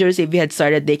was dangerous if he had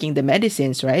started taking the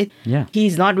medicines, right? Yeah.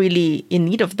 He's not really in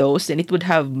need of those, and it would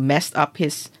have messed up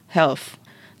his health.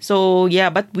 So,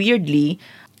 yeah, but weirdly,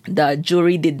 the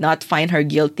jury did not find her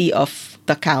guilty of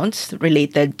the counts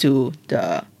related to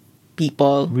the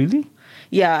people. Really?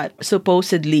 Yeah,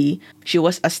 supposedly, she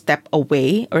was a step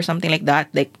away or something like that.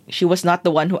 Like, she was not the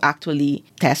one who actually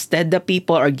tested the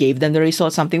people or gave them the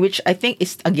results, something which I think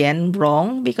is, again,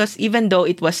 wrong. Because even though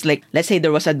it was like, let's say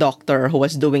there was a doctor who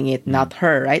was doing it, not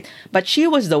her, right? But she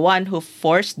was the one who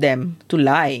forced them to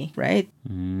lie, right?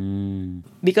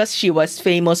 Because she was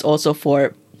famous also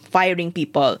for firing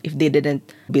people if they didn't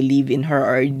believe in her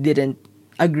or didn't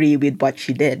agree with what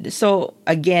she did. So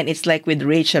again, it's like with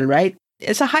Rachel, right?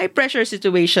 It's a high pressure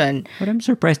situation. But I'm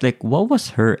surprised, like, what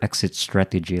was her exit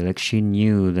strategy? Like, she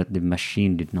knew that the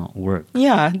machine did not work.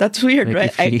 Yeah, that's weird,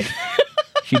 Like, right? if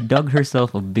she dug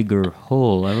herself a bigger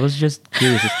hole. I was just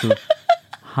curious as to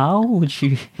how would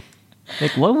she,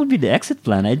 like, what would be the exit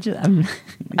plan?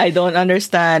 I don't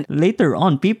understand. Later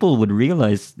on, people would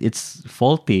realize it's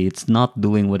faulty. It's not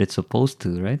doing what it's supposed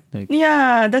to, right? Like,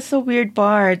 Yeah, that's the weird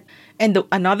part. And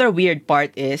another weird part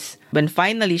is when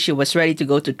finally she was ready to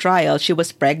go to trial, she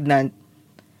was pregnant.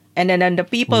 And then the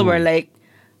people were like,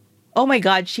 oh my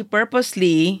God, she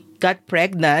purposely got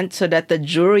pregnant so that the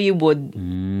jury would.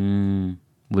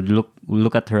 would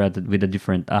look at her with a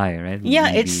different eye, right?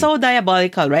 Yeah, Maybe. it's so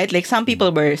diabolical, right? Like some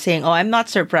people were saying, oh, I'm not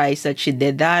surprised that she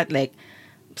did that. Like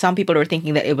some people were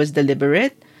thinking that it was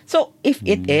deliberate. So if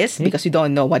it is, because you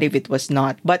don't know what if it was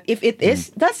not, but if it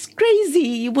is, that's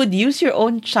crazy. You would use your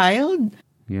own child?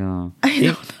 Yeah.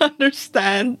 I don't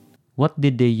understand. What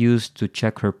did they use to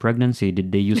check her pregnancy?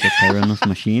 Did they use a Theranos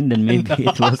machine? Then maybe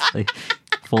it was a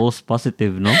false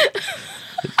positive, no?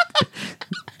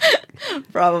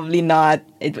 Probably not.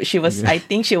 I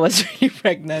think she was really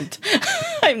pregnant.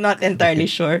 I'm not entirely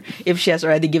sure if she has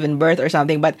already given birth or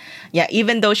something. But yeah,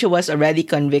 even though she was already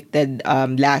convicted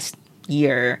last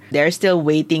year, they're still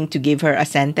waiting to give her a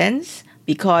sentence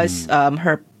because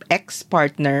her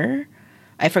ex-partner,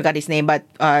 I forgot his name, but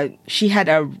she had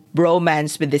a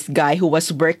romance with this guy who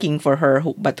was working for her,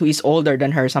 but who is older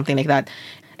than her, something like that.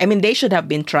 I mean, they should have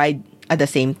been tried at the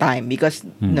same time because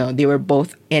they were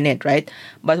both in it, right?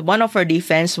 But one of her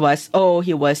defense was, oh,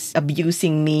 he was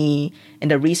abusing me,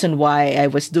 and the reason why I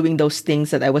was doing those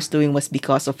things that I was doing was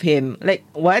because of him. Like,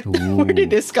 what? Where did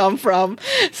this come from?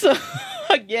 So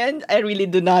again, I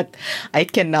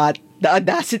cannot. The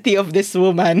audacity of this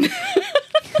woman.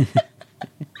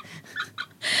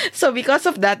 So because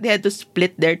of that, they had to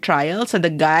split their trial. So the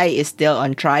guy is still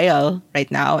on trial right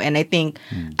now. And I think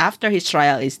after his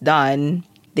trial is done,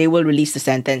 they will release the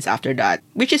sentence after that.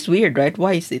 Which is weird, right?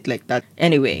 Why is it like that?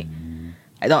 Anyway,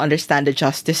 I don't understand the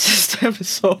justice system.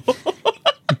 So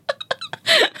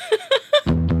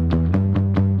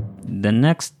the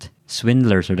next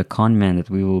swindlers or the con men that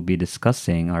we will be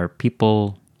discussing are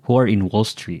people who are in Wall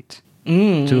Street.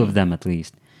 Two of them at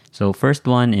least. So first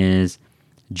one is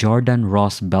Jordan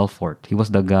Ross Belfort. He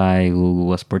was the guy who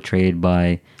was portrayed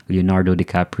by Leonardo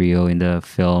DiCaprio in the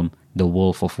film The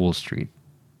Wolf of Wall Street.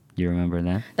 Do you remember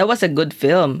that? that was a good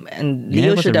film. And Yeah, it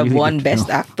Leo was should a have really won good Best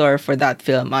film. Actor for that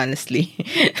film, honestly.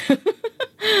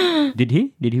 Did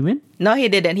he? Did he win? No, he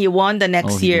didn't. He won the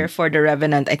next he year didn't. for The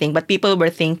Revenant, I think. But people were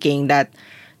thinking that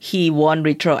he won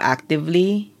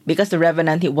retroactively because The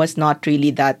Revenant, it was not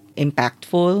really that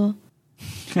impactful.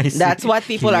 I see. That's what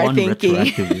people He are won thinking.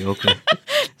 retroactively, okay.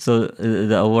 So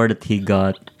the award that he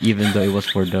got, even though it was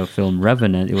for the film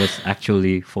Revenant, it was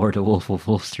actually for The Wolf of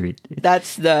Wall Street.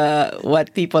 That's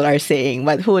what people are saying,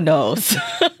 but who knows?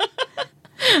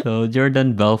 So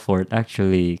Jordan Belfort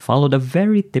actually followed a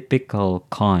very typical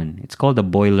con. It's called a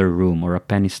boiler room or a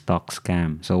penny stock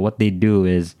scam. So what they do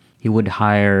is he would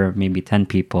hire maybe 10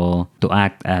 people to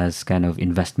act as kind of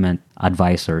investment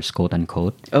advisors, quote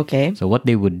unquote. Okay. So what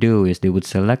they would do is they would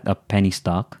select a penny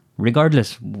stock,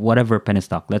 regardless, whatever penny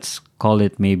stock. Let's call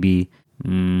it maybe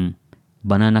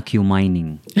Banana Q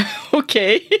Mining.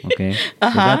 Okay. Okay. So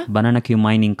that Banana Q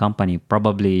Mining company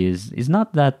probably is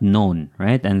not that known,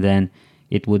 right? And then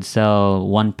it would sell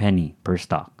 1 penny per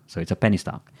stock. So it's a penny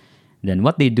stock. Then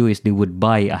what they do is they would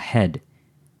buy ahead,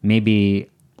 maybe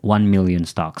 1 million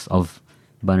stocks of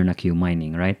Banana Q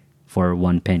Mining, right? For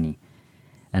 1 penny.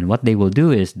 And what they will do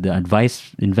is the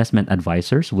investment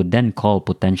advisors would then call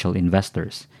potential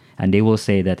investors. And they will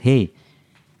say that, hey,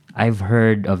 I've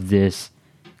heard of this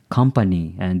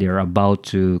company and they're about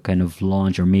to kind of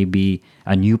launch or maybe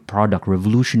a new product,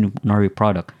 revolutionary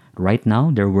product. Right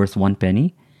now, they're worth 1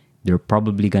 penny. They're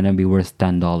probably going to be worth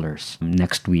 $10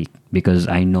 next week because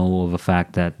I know of a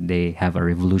fact that they have a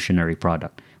revolutionary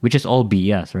product, which is all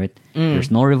BS, right? There's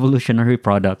no revolutionary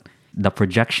product. The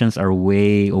projections are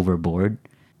way overboard.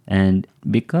 And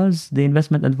because the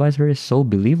investment advisor is so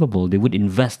believable, they would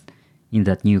invest in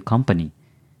that new company.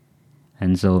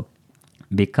 And so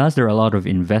because there are a lot of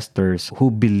investors who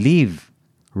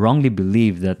wrongly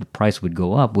believe that the price would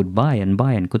go up, would buy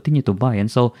and continue to buy. And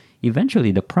so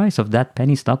eventually the price of that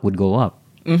penny stock would go up.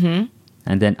 Mm-hmm.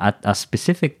 And then at a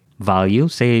specific value,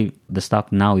 say the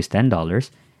stock now is $10,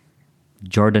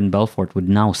 Jordan Belfort would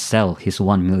now sell his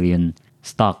 1 million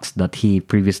stocks that he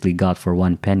previously got for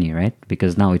 1 penny, right?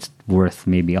 Because now it's worth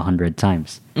maybe 100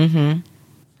 times. Mm-hmm.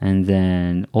 And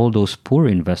then all those poor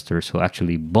investors who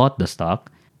actually bought the stock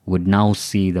would now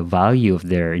see the value of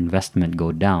their investment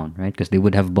go down, right? Because they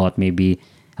would have bought maybe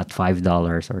at $5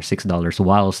 or $6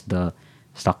 whilst the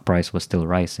stock price was still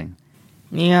rising.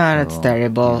 Yeah, that's So,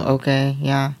 terrible. Okay,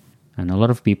 yeah. And a lot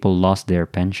of people lost their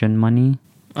pension money,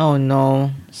 Oh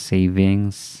no.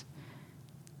 savings.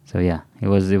 So yeah, it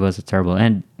was terrible.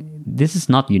 And this is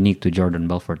not unique to Jordan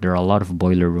Belfort. There are a lot of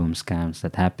boiler room scams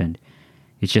that happened.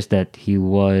 It's just that he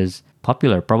was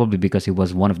popular probably because he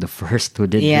was one of the first who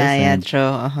did Yeah, this. yeah, And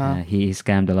true. Uh-huh. he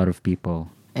scammed a lot of people.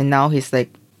 And now he's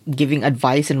like giving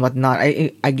advice and whatnot.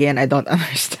 I don't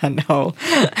understand how.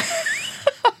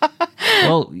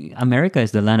 Well, America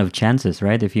is the land of chances,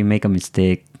 right? If you make a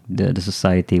mistake, the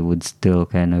society would still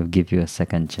kind of give you a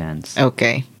second chance.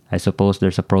 Okay. I suppose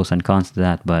there's a pros and cons to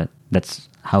that, but that's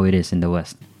how it is in the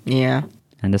West. Yeah.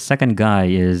 And the second guy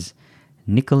is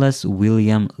Nicholas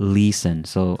William Leeson.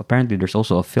 So apparently there's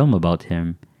also a film about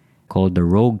him called The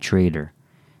Rogue Trader.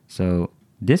 So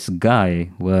this guy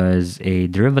was a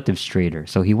derivatives trader.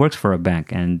 So he works for a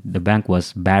bank, and the bank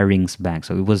was Barings Bank.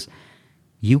 So it was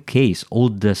UK's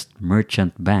oldest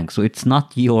merchant bank. So it's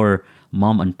not your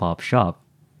mom and pop shop.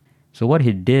 So what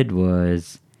he did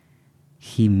was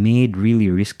he made really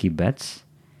risky bets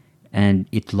and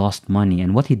it lost money.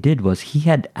 And what he did was he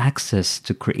had access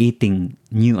to creating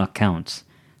new accounts.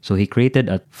 So he created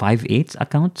a 5/8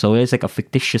 account. So it's like a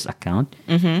fictitious account.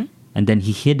 Mm-hmm. And then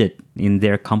he hid it in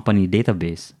their company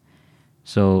database.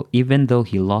 So even though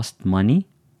he lost money,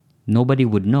 nobody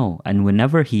would know. And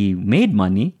whenever he made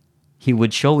money, he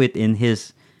would show it in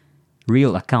his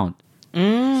real account.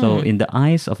 So in the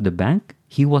eyes of the bank,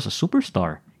 he was a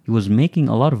superstar. He was making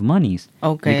a lot of monies.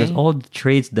 Okay. Because all the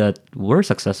trades that were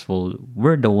successful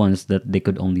were the ones that they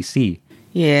could only see.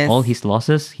 Yes. All his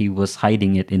losses, he was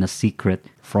hiding it in a secret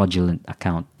fraudulent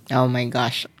account. Oh my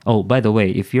gosh. Oh, by the way,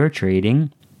 if you're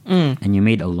trading and you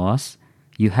made a loss,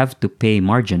 you have to pay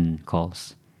margin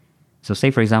calls. So say,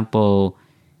 for example,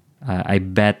 I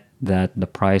bet that the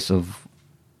price of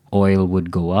oil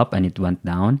would go up and it went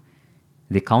down.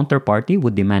 The counterparty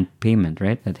would demand payment,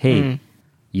 right? That, hey,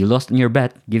 you lost in your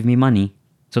bet, give me money.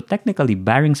 So technically,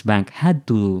 Barings Bank had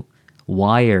to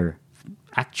wire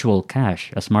actual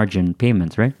cash as margin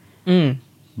payments, right?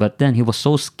 But then he was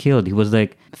so skilled, he was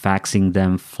like faxing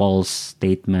them false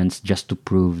statements just to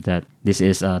prove that this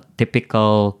is a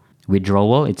typical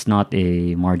withdrawal. It's not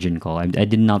a margin call. I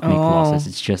did not make losses.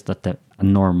 It's just a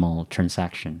normal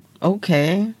transaction.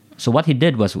 Okay. So what he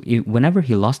did was, whenever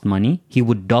he lost money, he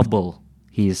would double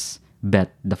his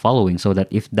bet the following, so that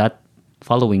if that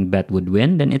following bet would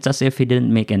win, then it's as if he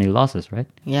didn't make any losses, right?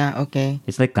 Yeah, okay.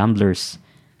 It's like gamblers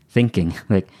thinking.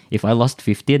 Like, if I lost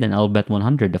 50, then I'll bet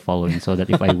 100 the following, so that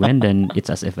if I win, then it's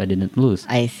as if I didn't lose.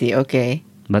 I see. Okay.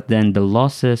 But then the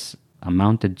losses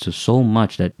amounted to so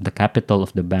much that the capital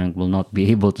of the bank will not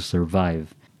be able to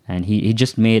survive. And he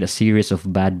just made a series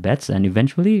of bad bets, and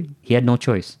eventually he had no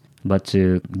choice but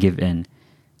to give in.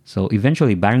 So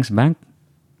eventually Barings Bank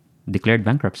declared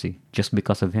bankruptcy just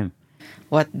because of him.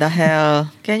 What the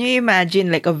hell? Can you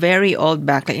imagine like a very old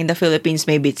bank, like in the Philippines,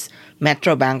 maybe it's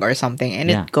Metro Bank or something, and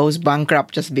Yeah. it goes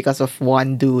bankrupt just because of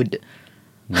one dude.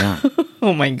 Yeah.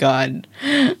 Oh my God.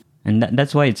 And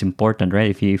that's why it's important, right?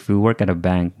 If you work at a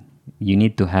bank, you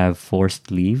need to have forced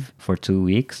leave for 2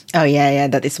 weeks, Oh yeah, yeah.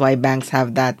 That is why banks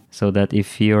have that. so that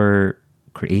if you're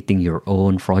creating your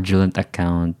own fraudulent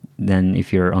account, then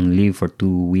if you're on leave for 2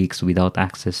 weeks without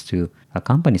access to a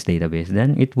company's database,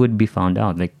 then it would be found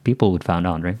out. Like, people would find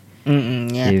out, right?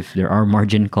 Yeah. If there are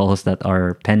margin calls that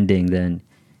are pending, then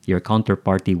your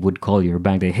counterparty would call your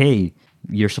bank. Like, hey,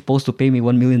 you're supposed to pay me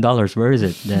 $1 million. Where is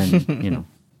it? Then,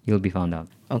 you'll be found out.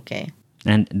 Okay.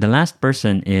 And the last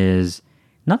person is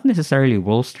not necessarily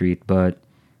Wall Street, but,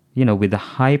 with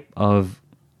the hype of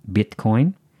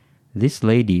Bitcoin, this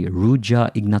lady,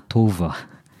 Ruja Ignatova,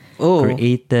 Oh.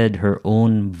 created her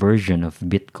own version of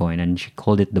Bitcoin, and she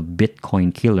called it the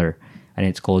Bitcoin Killer, and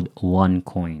it's called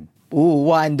OneCoin. Ooh,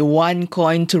 the one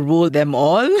coin to rule them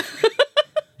all.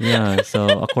 Yeah, so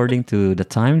according to the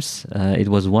Times, it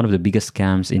was one of the biggest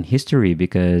scams in history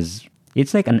because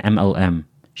it's like an MLM.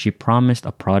 She promised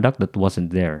a product that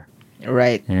wasn't there.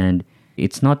 Right. And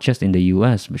it's not just in the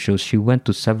US, but she went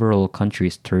to several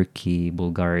countries, Turkey,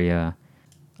 Bulgaria.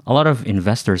 A lot of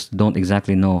investors don't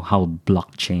exactly know how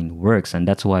blockchain works. And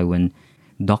that's why when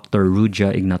Dr.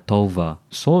 Ruja Ignatova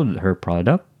sold her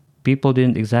product, people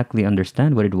didn't exactly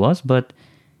understand what it was. But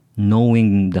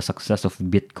knowing the success of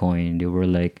Bitcoin, they were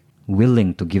like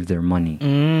willing to give their money.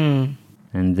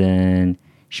 And then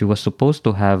she was supposed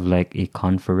to have like a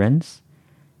conference,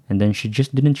 and then she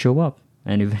just didn't show up.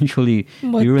 And eventually,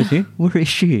 you were like, where is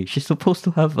she? She's supposed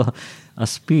to have a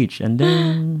speech. And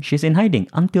then she's in hiding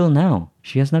until now.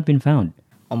 She has not been found.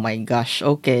 Oh my gosh.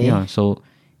 Okay. Yeah, so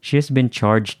She has been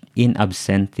charged in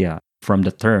absentia from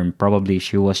the term. Probably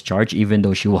she was charged even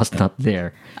though she was not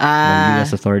there by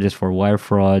U.S. authorities for wire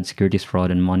fraud, securities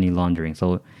fraud, and money laundering.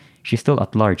 So she's still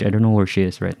at large. I don't know where she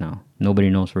is right now.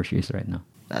 Nobody knows where she is right now.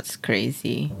 That's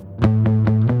crazy.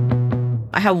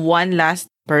 I have one last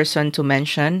person to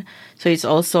mention. So it's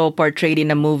also portrayed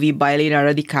in a movie by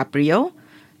Leonardo DiCaprio.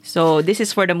 So this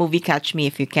is for the movie Catch Me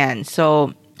If You Can.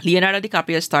 So Leonardo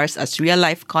DiCaprio stars as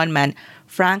real-life conman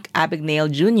Frank Abagnale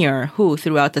Jr., who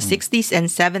throughout the 60s and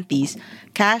 70s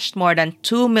cashed more than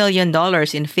 $2 million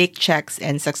in fake checks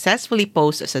and successfully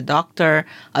posed as a doctor,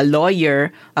 a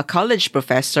lawyer, a college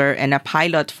professor, and a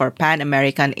pilot for Pan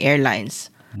American Airlines.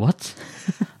 What?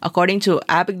 According to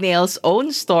Abagnale's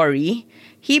own story,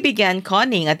 he began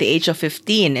conning at the age of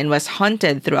 15 and was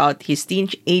hunted throughout his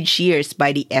teenage years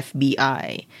by the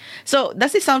FBI. So,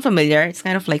 does it sound familiar? It's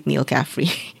kind of like Neil Caffrey.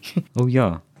 Oh,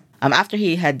 yeah. After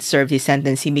he had served his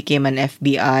sentence, he became an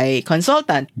FBI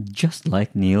consultant. Just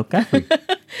like Neil Caffrey.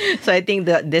 So I think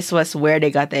that this was where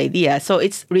they got the idea. So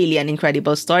it's really an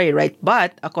incredible story, right?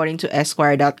 But according to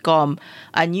Esquire.com,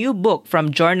 a new book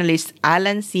from journalist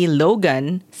Alan C.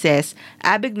 Logan says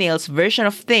Abagnale's version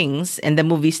of things and the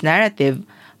movie's narrative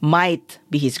might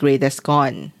be his greatest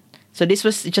con. So this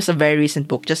was just a very recent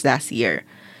book, just last year.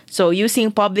 So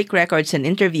using public records and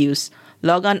interviews,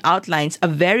 Logan outlines a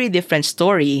very different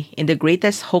story in the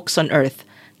greatest hoax on earth,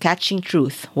 Catching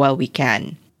Truth While We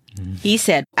Can. He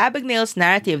said, Abagnale's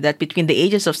narrative that between the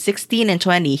ages of 16 and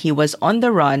 20, he was on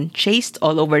the run, chased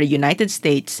all over the United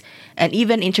States, and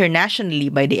even internationally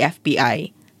by the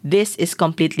FBI. This is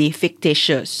completely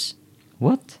fictitious.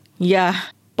 What? Yeah.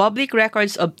 Public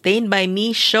records obtained by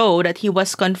me show that he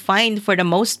was confined for the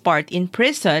most part in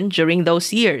prison during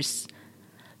those years.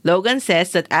 Logan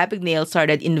says that Abagnale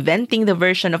started inventing the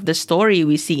version of the story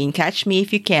we see in Catch Me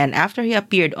If You Can after he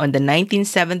appeared on the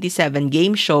 1977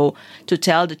 game show To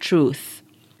Tell the Truth.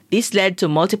 This led to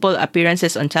multiple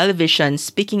appearances on television,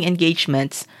 speaking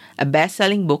engagements, a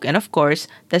best-selling book, and of course,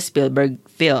 the Spielberg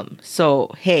film. So,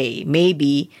 hey,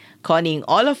 maybe conning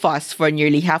all of us for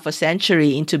nearly half a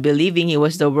century into believing he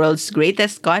was the world's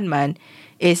greatest conman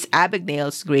is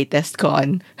Abagnale's greatest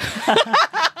con.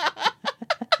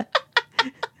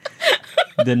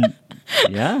 Then,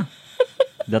 yeah,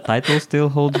 the title still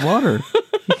holds water.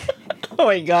 Oh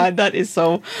my God, that is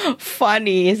so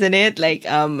funny, isn't it? Like,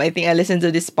 I think I listened to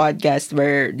this podcast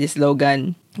where this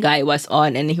Logan guy was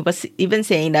on, and he was even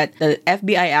saying that the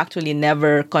FBI actually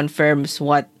never confirms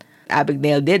what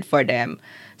Abagnale did for them.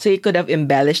 So he could have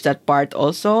embellished that part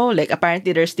also. Like,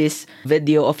 apparently there's this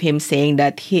video of him saying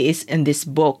that he is in this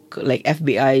book, like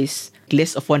FBI's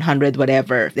list of 100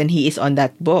 whatever. Then he is on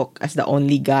that book as the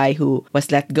only guy who was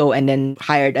let go and then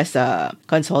hired as a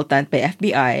consultant by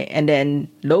FBI. And then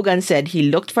Logan said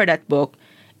he looked for that book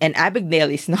and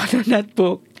Abagnale is not on that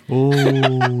book. Oh,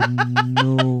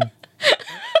 no.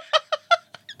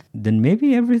 Then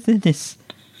maybe everything is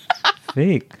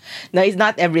fake. No, it's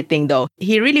not everything though.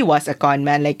 He really was a con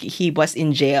man. Like, he was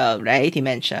in jail, right? He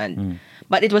mentioned.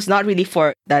 But it was not really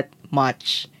for that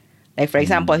much. Like, for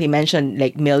example, he mentioned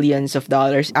like millions of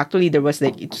dollars. Actually, there was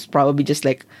like, it's probably just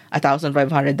like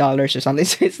 $1,500 or something.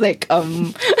 So it's like,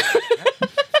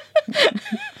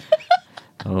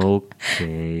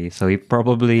 Okay, so he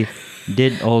probably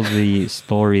did all the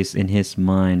stories in his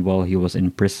mind while he was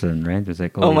in prison, right? It was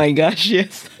like, oh my gosh,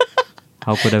 yes.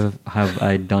 how could have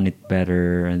I done it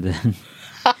better? And then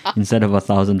instead of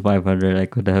 1,500, I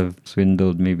could have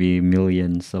swindled maybe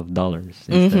millions of dollars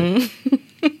instead.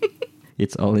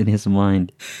 It's all in his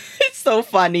mind. It's so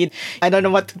funny. I don't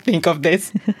know what to think of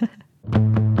this.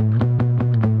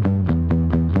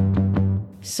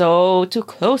 So, to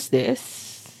close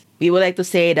this, we would like to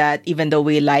say that even though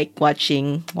we like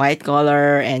watching White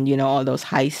Collar and, you know, all those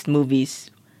heist movies,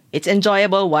 it's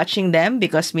enjoyable watching them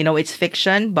because we know it's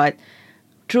fiction, but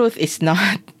truth is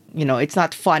not, you know, it's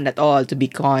not fun at all to be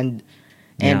conned.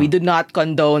 And we do not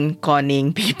condone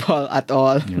conning people at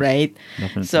all, right?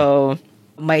 Definitely. So,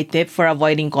 my tip for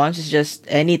avoiding cons is just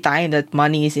any time that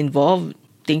money is involved,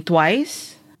 think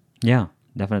twice. Yeah,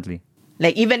 definitely.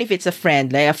 Like, even if it's a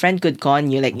friend, like a friend could con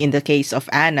you, like in the case of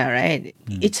Anna, right?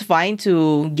 It's fine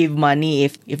to give money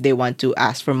if they want to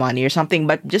ask for money or something,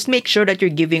 but just make sure that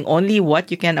you're giving only what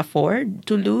you can afford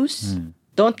to lose.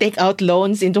 Don't take out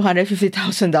loans into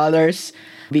 $150,000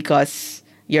 because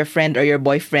your friend or your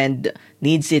boyfriend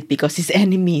needs it because his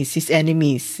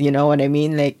enemies, you know what I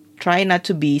mean? Like, try not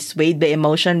to be swayed by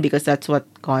emotion because that's what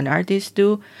con artists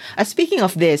do. Speaking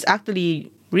of this,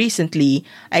 actually, recently,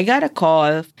 I got a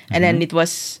call and then it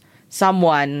was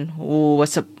someone who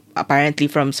was apparently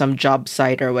from some job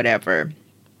site or whatever.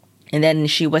 And then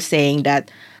she was saying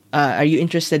that are you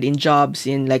interested in jobs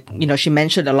in like, she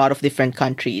mentioned a lot of different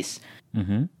countries.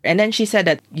 Mm-hmm. And then she said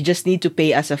that you just need to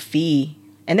pay us a fee.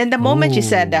 And then the moment she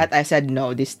said that, I said,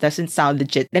 no, this doesn't sound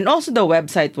legit. And also the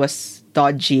website was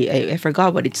dodgy. I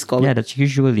forgot what it's called. Yeah, that's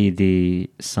usually the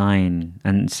sign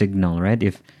and signal, right?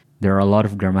 If there are a lot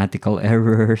of grammatical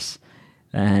errors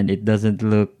and it doesn't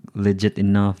look legit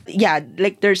enough. Yeah,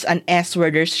 like there's an S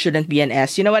where there shouldn't be an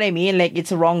S. You know what I mean? Like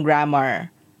it's wrong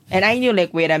grammar. And I knew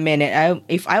like, wait a minute.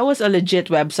 If I was a legit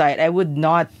website, I would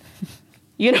not,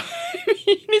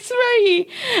 it's very...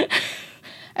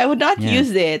 I would not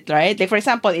use it, right? Like, for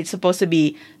example, it's supposed to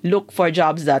be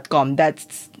lookforjobs.com.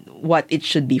 That's what it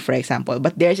should be, for example.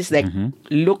 But theirs is like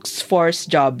looks for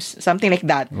jobs, something like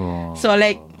that. Oh. So,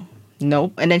 like,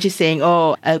 nope. And then she's saying,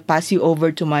 oh, I'll pass you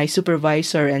over to my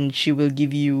supervisor and she will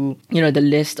give you, the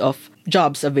list of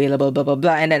jobs available, blah, blah,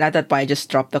 blah. And then at that point, I just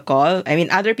dropped the call. I mean,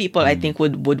 other people, I think,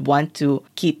 would want to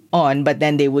keep on, but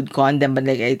then they would con them. But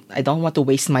like, I don't want to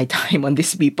waste my time on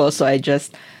these people. So I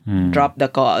just dropped the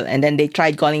call. And then they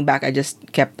tried calling back. I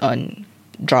just kept on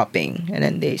dropping. And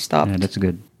then they stopped. Yeah, that's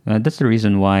good. That's the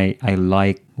reason why I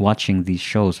like watching these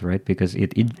shows, right? Because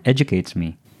it educates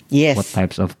me. Yes. What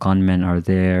types of con men are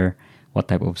there? What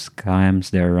type of scams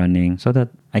they're running, so that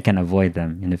I can avoid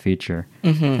them in the future.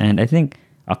 Mm-hmm. And I think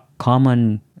a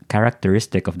common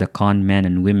characteristic of the con men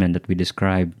and women that we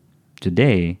describe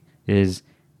today is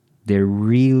they're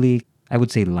really, I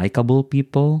would say, likable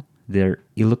people. They're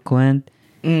eloquent.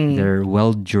 They're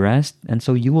well dressed, and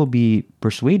so you will be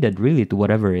persuaded really to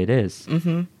whatever it is.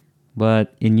 Mm-hmm.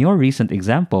 But in your recent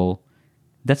example,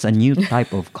 that's a new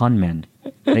type of con men.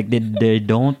 Like they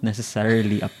don't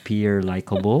necessarily appear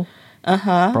likable.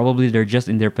 Probably they're just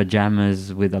in their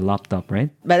pajamas with a laptop, right?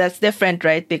 But that's different,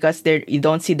 right? Because you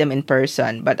don't see them in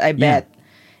person. But I bet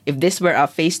if this were a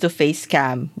face-to-face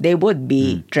cam, they would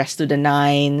be dressed to the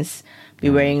nines,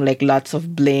 be wearing like lots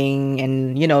of bling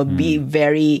and, be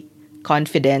very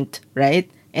confident, right?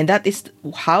 And that is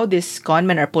how these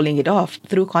conmen are pulling it off,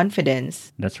 through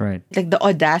confidence. That's right. Like the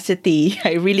audacity,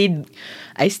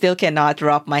 I still cannot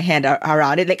wrap my hand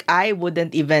around it. Like I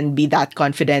wouldn't even be that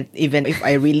confident even if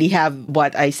I really have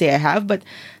what I say I have. But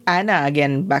Anna,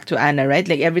 again, back to Anna, right?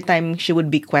 Like every time she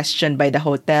would be questioned by the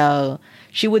hotel,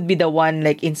 she would be the one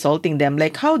like insulting them.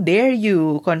 Like, how dare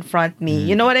you confront me?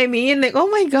 You know what I mean? Like, oh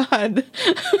my God.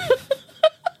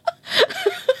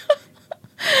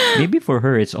 Maybe for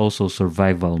her, it's also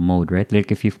survival mode, right?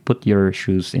 Like if you put your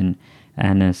shoes in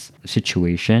Anna's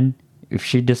situation, if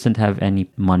she doesn't have any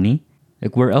money,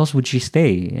 like where else would she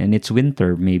stay? And it's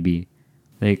winter, maybe.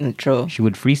 Like True. she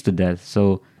would freeze to death.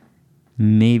 So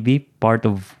maybe part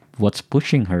of what's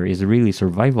pushing her is really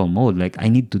survival mode. Like I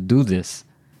need to do this,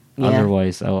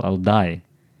 otherwise I'll die.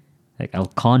 Like I'll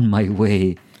con my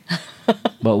way.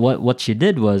 But what she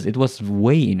did was, it was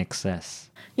way in excess.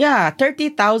 Yeah,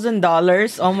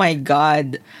 $30,000. Oh my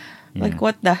God. Like,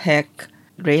 what the heck?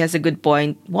 Ray has a good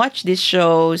point. Watch these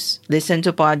shows, listen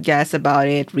to podcasts about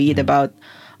it, read about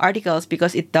articles,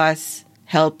 because it does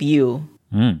help you.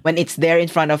 When it's there in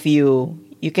front of you,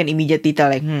 you can immediately tell,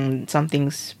 like,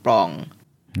 something's wrong.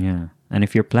 Yeah. And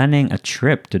if you're planning a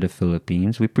trip to the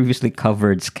Philippines, we previously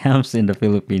covered scams in the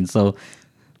Philippines. So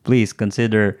please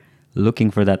consider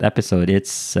looking for that episode.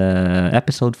 It's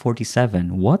episode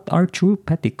 47. What are true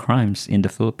petty crimes in the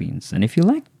Philippines? And if you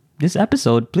like this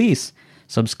episode, please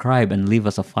subscribe and leave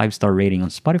us a 5-star rating on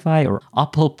Spotify or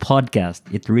Apple Podcast.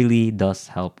 It really does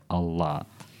help a lot.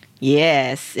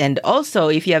 Yes. And also,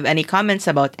 if you have any comments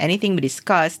about anything we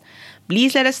discussed,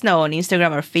 please let us know on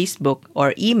Instagram or Facebook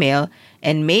or email,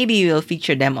 and maybe we'll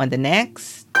feature them on the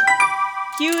next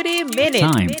Cutie Minute.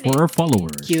 Time for our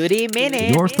followers. Cutie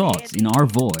Minute. Your thoughts in our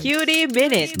voice. Cutie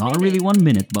Minute. Not really 1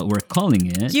 minute, but we're calling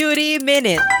it Cutie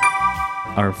Minute.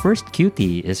 Our first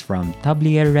cutie is from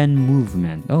Tablieren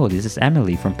Movement. Oh, this is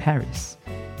Emily from Paris.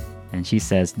 And she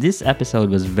says, this episode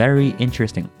was very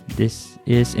interesting. This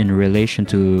is in relation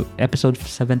to episode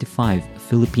 75,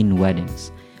 Philippine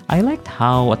weddings. I liked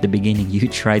how at the beginning you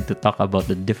tried to talk about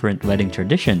the different wedding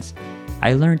traditions.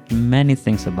 I learned many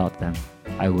things about them.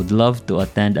 I would love to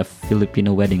attend a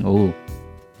Filipino wedding. Oh,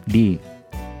 D.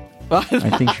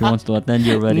 I think she wants to attend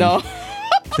your wedding. No.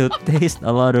 To taste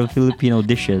a lot of Filipino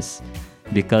dishes.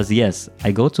 Because yes,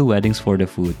 I go to weddings for the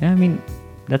food. I mean,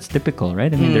 that's typical,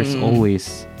 right? I mean, there's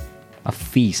always a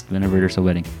feast whenever there's a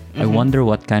wedding. I wonder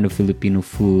what kind of Filipino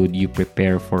food you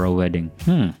prepare for a wedding.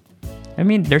 I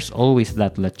mean, there's always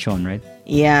that lechon, right?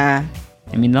 Yeah.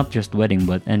 I mean, not just wedding,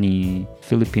 but any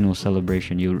Filipino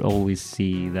celebration, you'll always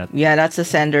see that. Yeah, that's a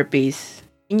centerpiece.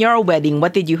 In your wedding,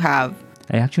 what did you have?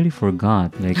 I actually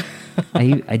forgot. Like,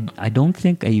 I don't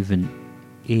think I even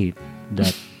ate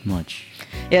that much.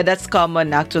 Yeah, that's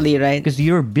common actually, right? Because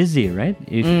you're busy, right?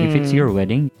 If it's your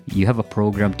wedding, you have a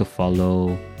program to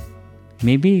follow.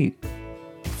 Maybe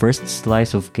first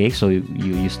slice of cake. So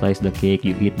you slice the cake,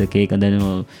 you eat the cake, and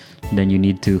then you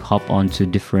need to hop onto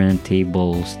different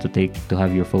tables to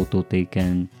have your photo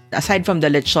taken. Aside from the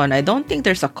lechon, I don't think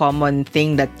there's a common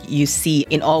thing that you see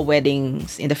in all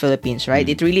weddings in the Philippines, right?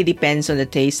 It really depends on the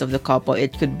taste of the couple.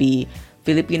 It could be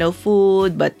Filipino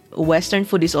food, but Western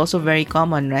food is also very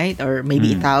common, right? Or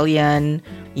maybe Italian.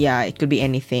 Yeah, it could be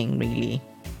anything, really.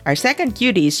 Our second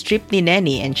cutie is Tripni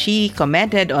Neni, and she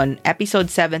commented on episode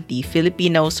 70,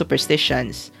 Filipino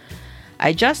Superstitions.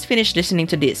 I just finished listening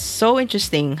to this. So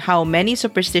interesting how many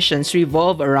superstitions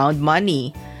revolve around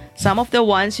money. Some of the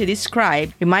ones you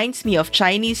described reminds me of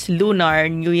Chinese Lunar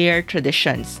New Year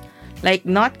traditions, like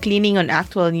not cleaning on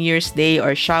actual New Year's Day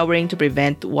or showering to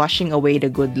prevent washing away the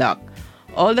good luck.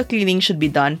 All the cleaning should be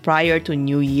done prior to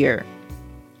New Year.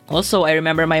 Also, I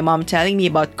remember my mom telling me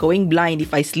about going blind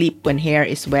if I sleep when hair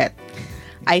is wet.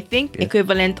 I think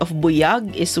equivalent of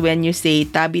buyag is when you say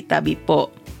tabi-tabi po.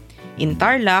 In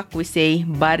Tarlac, we say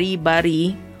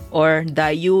bari-bari or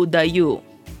dayu-dayu.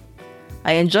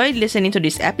 I enjoyed listening to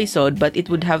this episode, but it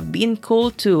would have been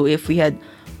cool too if we had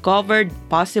covered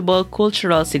possible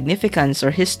cultural significance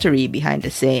or history behind the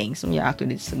sayings. Yeah,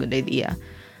 actually, it's a good idea.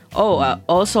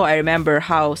 Also, I remember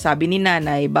how sabi ni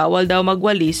nanay, bawal daw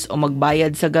magwalis o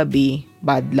magbayad sa gabi,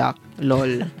 bad luck,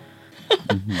 lol.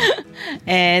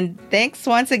 And thanks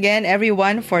once again,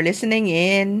 everyone, for listening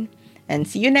in. And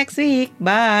see you next week.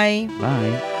 Bye.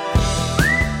 Bye.